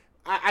mindset. way,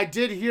 I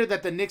did hear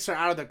that the Knicks are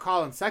out of the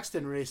Colin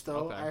Sexton race,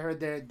 though. Okay. I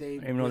heard they I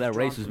didn't even know that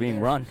race was being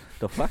run.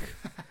 The fuck?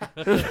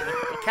 The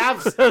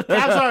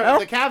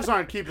Cavs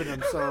aren't keeping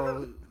him.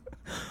 So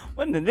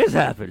When did this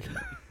happen?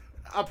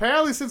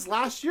 apparently, since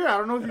last year, I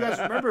don't know if you guys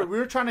remember, we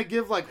were trying to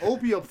give like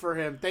Obi up for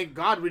him. Thank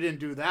God we didn't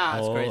do that.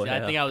 That's Oh, crazy. I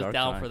yeah, think I was dark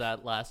down times. for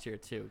that last year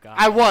too. God.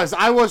 I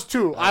was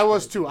too.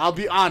 I'll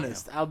be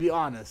honest.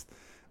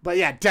 But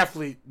yeah,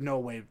 definitely no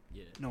way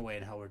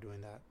in hell we're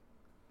doing that.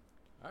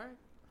 All right.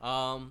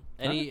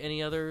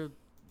 Any other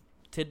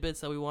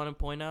tidbits that we want to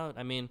point out?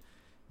 I mean,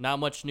 not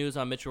much news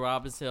on Mitchell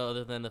Robinson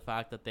other than the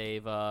fact that they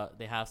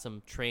have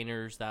some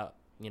trainers that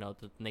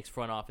the Knicks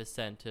front office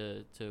sent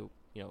to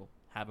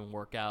have him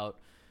work out.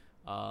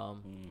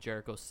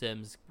 Jericho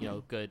Sims,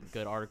 good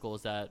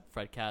articles that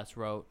Fred Cass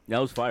wrote. That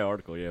was a fire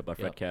article, yeah, by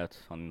Fred Yep. Katz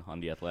on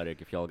The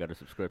Athletic. If y'all got a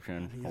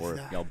subscription or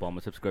y'all bum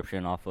a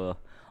subscription off a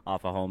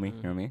homie, you know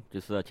what I mean?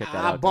 Just check that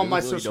out. I bummed my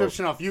It was really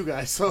subscription off you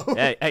guys. So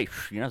Hey,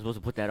 you're not supposed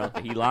to put that out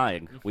there. He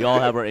lying. We all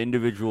have our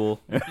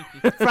individual.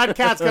 Fred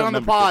Katz, get on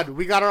the pod.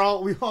 We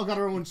all got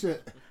our own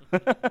shit.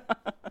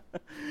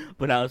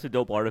 But now it's a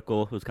dope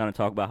article. It was kind of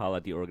talk about how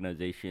like the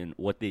organization,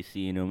 what they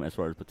see in him as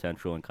far as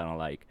potential, and kind of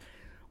like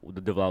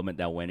the development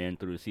that went in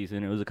through the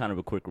season. It was a kind of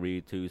a quick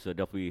read too, so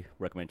definitely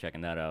recommend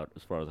checking that out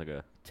as far as like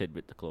a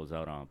tidbit to close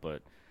out on.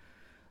 But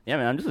yeah,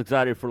 man, I'm just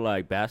excited for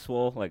like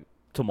basketball, like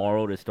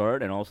tomorrow to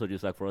start, and also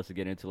just like for us to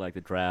get into like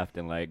the draft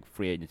and like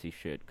free agency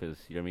shit, because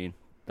you know what I mean.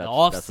 That's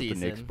off what the season.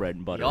 Knicks bread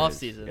and butter The off is.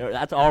 season. Yeah,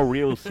 that's our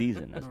real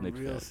season. That's Knicks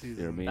real fans. You know what I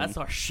season. mean? That's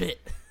our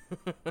shit.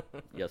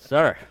 Yes,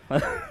 sir.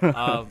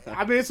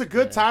 I mean, it's a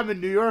good time in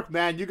New York,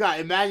 man. You got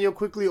Emmanuel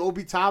Quickly,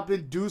 Obi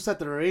Toppin, Deuce at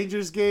the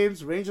Rangers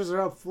games. Rangers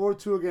are up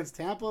 4-2 against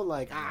Tampa.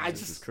 Like,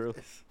 This is true.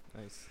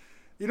 Nice.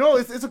 You know,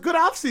 it's a good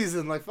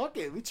offseason. Like, fuck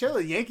it. We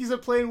chilling. Yankees are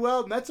playing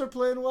well. Mets are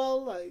playing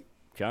well. Like,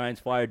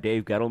 Giants fired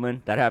Dave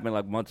Gettleman. That happened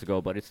like months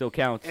ago, but it still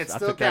counts. It I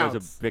still took that as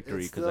counts. a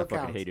victory It because still I fucking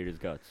counts. hated his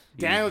guts.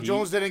 Daniel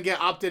Jones didn't get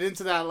opted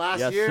into that last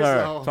Yes, year.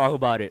 sir. So. Talk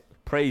about it.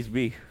 Praise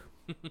be.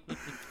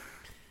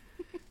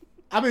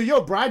 I mean,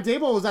 yo, Brian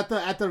Daboll was at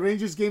the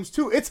Rangers games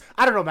too.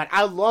 I don't know, man.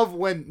 I love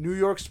when New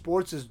York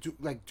sports is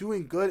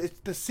doing good.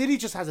 The city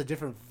just has a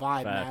different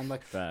vibe, man.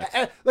 Like,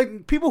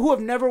 like people who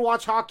have never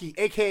watched hockey,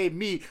 aka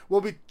me,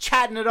 will be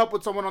chatting it up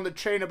with someone on the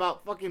train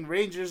about fucking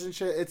Rangers and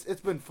shit.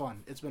 It's been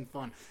fun. It's been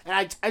fun, and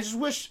I just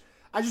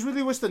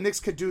really wish the Knicks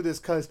could do this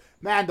because,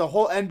 man, the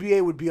whole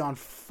NBA would be on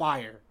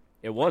fire.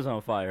 It was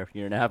on fire a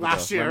year and a half ago.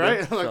 Last year,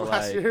 remember? right? Like So,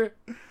 last year.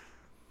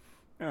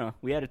 Yeah,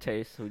 we had a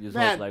taste. So we just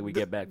Man, hope we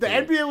get back the to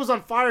it. NBA was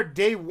on fire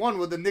day one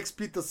when the Knicks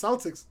beat the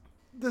Celtics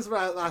this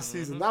last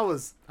season. That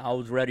was... I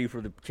was ready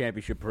for the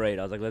championship parade.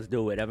 I was like, let's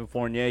do it. Evan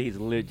Fournier, he's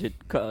legit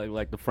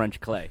like the French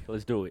Clay.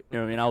 Let's do it. You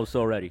know what I mean? I was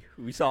so ready.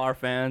 We saw our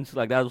fans.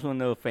 Like, that was when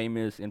the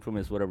famous,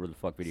 infamous, whatever the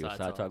fuck video,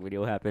 Side Talk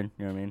video happened.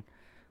 You know what I mean?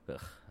 Ugh,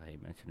 I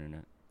hate mentioning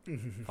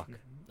it. Fuck.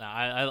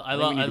 Nah, I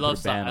think we need to love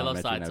put a ban on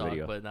Side mentioning that Talk,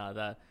 video. but nah,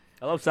 that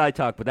I love Side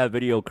Talk, but that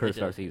video cursed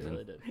did, our it season.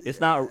 really did.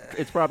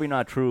 It's probably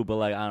not true, but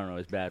like, I don't know.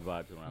 It's bad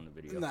vibes around the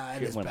video. Nah, it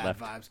Shit is went bad left.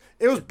 vibes.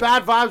 It was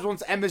bad vibes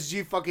once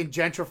MSG fucking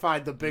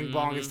gentrified the Bing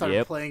Bong and started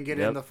Yep. playing it in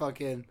Yep. the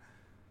fucking...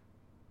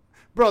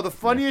 Bro, the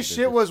funniest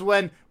shit was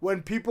when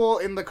people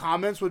in the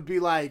comments would be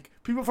like...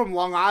 People from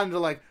Long Island are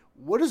like,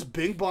 what does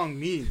Bing Bong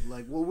mean?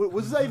 Like, what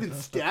does that even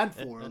stand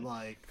for?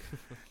 Like,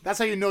 that's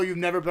how you know you've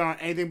never been on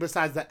anything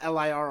besides the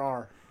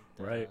LIRR.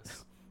 Right.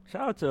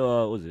 Shout out to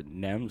was it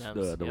Nems,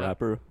 Nems, the yeah.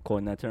 rapper,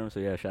 coined that term.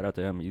 So yeah, shout out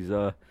to him. He's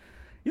a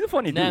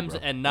funny Nems dude,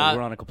 bro. and Like, not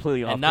we're on a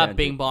completely off and not tangent.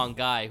 Bing Bong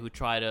guy who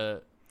tried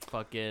to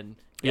fucking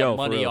get Yo, for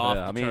money real, off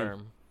yeah. the I mean,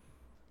 term.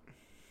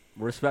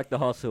 Respect the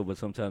hustle, but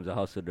sometimes the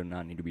hustle does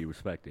not need to be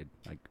respected.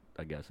 Like,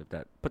 I guess if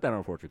that put that on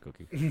a fortune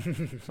cookie.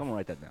 Someone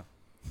write that down.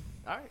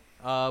 All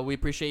right. We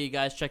appreciate you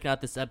guys checking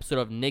out this episode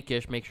of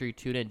Nickish. Make sure you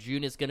tune in.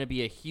 June is going to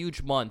be a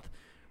huge month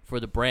for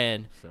the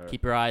brand. Sir.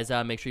 Keep your eyes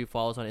out. Make sure you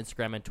follow us on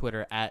Instagram and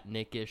Twitter at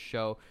Nickish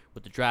Show.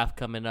 With the draft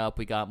coming up,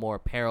 we got more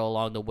apparel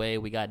along the way.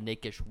 We got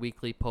Nickish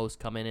weekly posts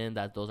coming in.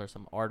 Those are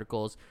some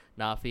articles.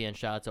 Nafi and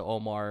shout out to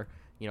Omar.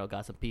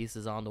 Got some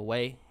pieces on the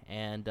way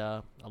and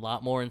a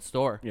lot more in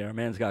store. Yeah, our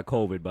man's got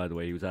COVID, by the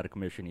way. He was out of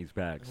commission. He's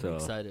back. So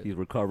excited. he's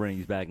recovering.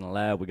 He's back in the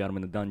lab. We got him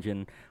in the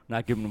dungeon.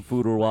 Not giving him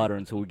food or water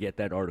until we get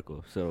that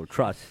article. So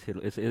trust,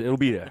 it'll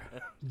be there.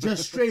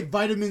 Just straight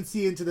vitamin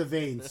C into the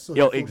veins. So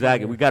Yo, you feel exactly.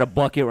 better. We got a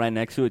bucket right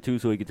next to it, too,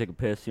 so he can take a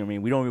piss. You know what I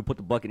mean? We don't even put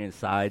the bucket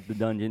inside the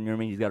dungeon. You know what I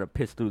mean? He's got to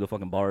piss through the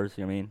fucking bars.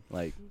 You know what I mean?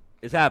 Like,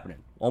 it's happening.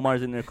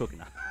 Omar's in there cooking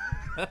now.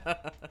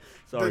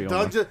 Sorry,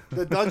 Omar.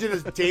 The dungeon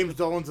is James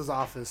Dolan's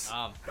office.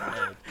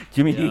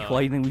 Jimmy D, Yo. why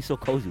do you think we so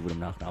cozy with him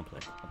now? No, I'm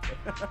playing.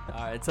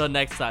 All right. Until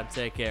next time,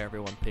 take care,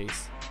 everyone.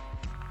 Peace.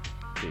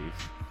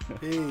 Peace.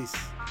 Peace.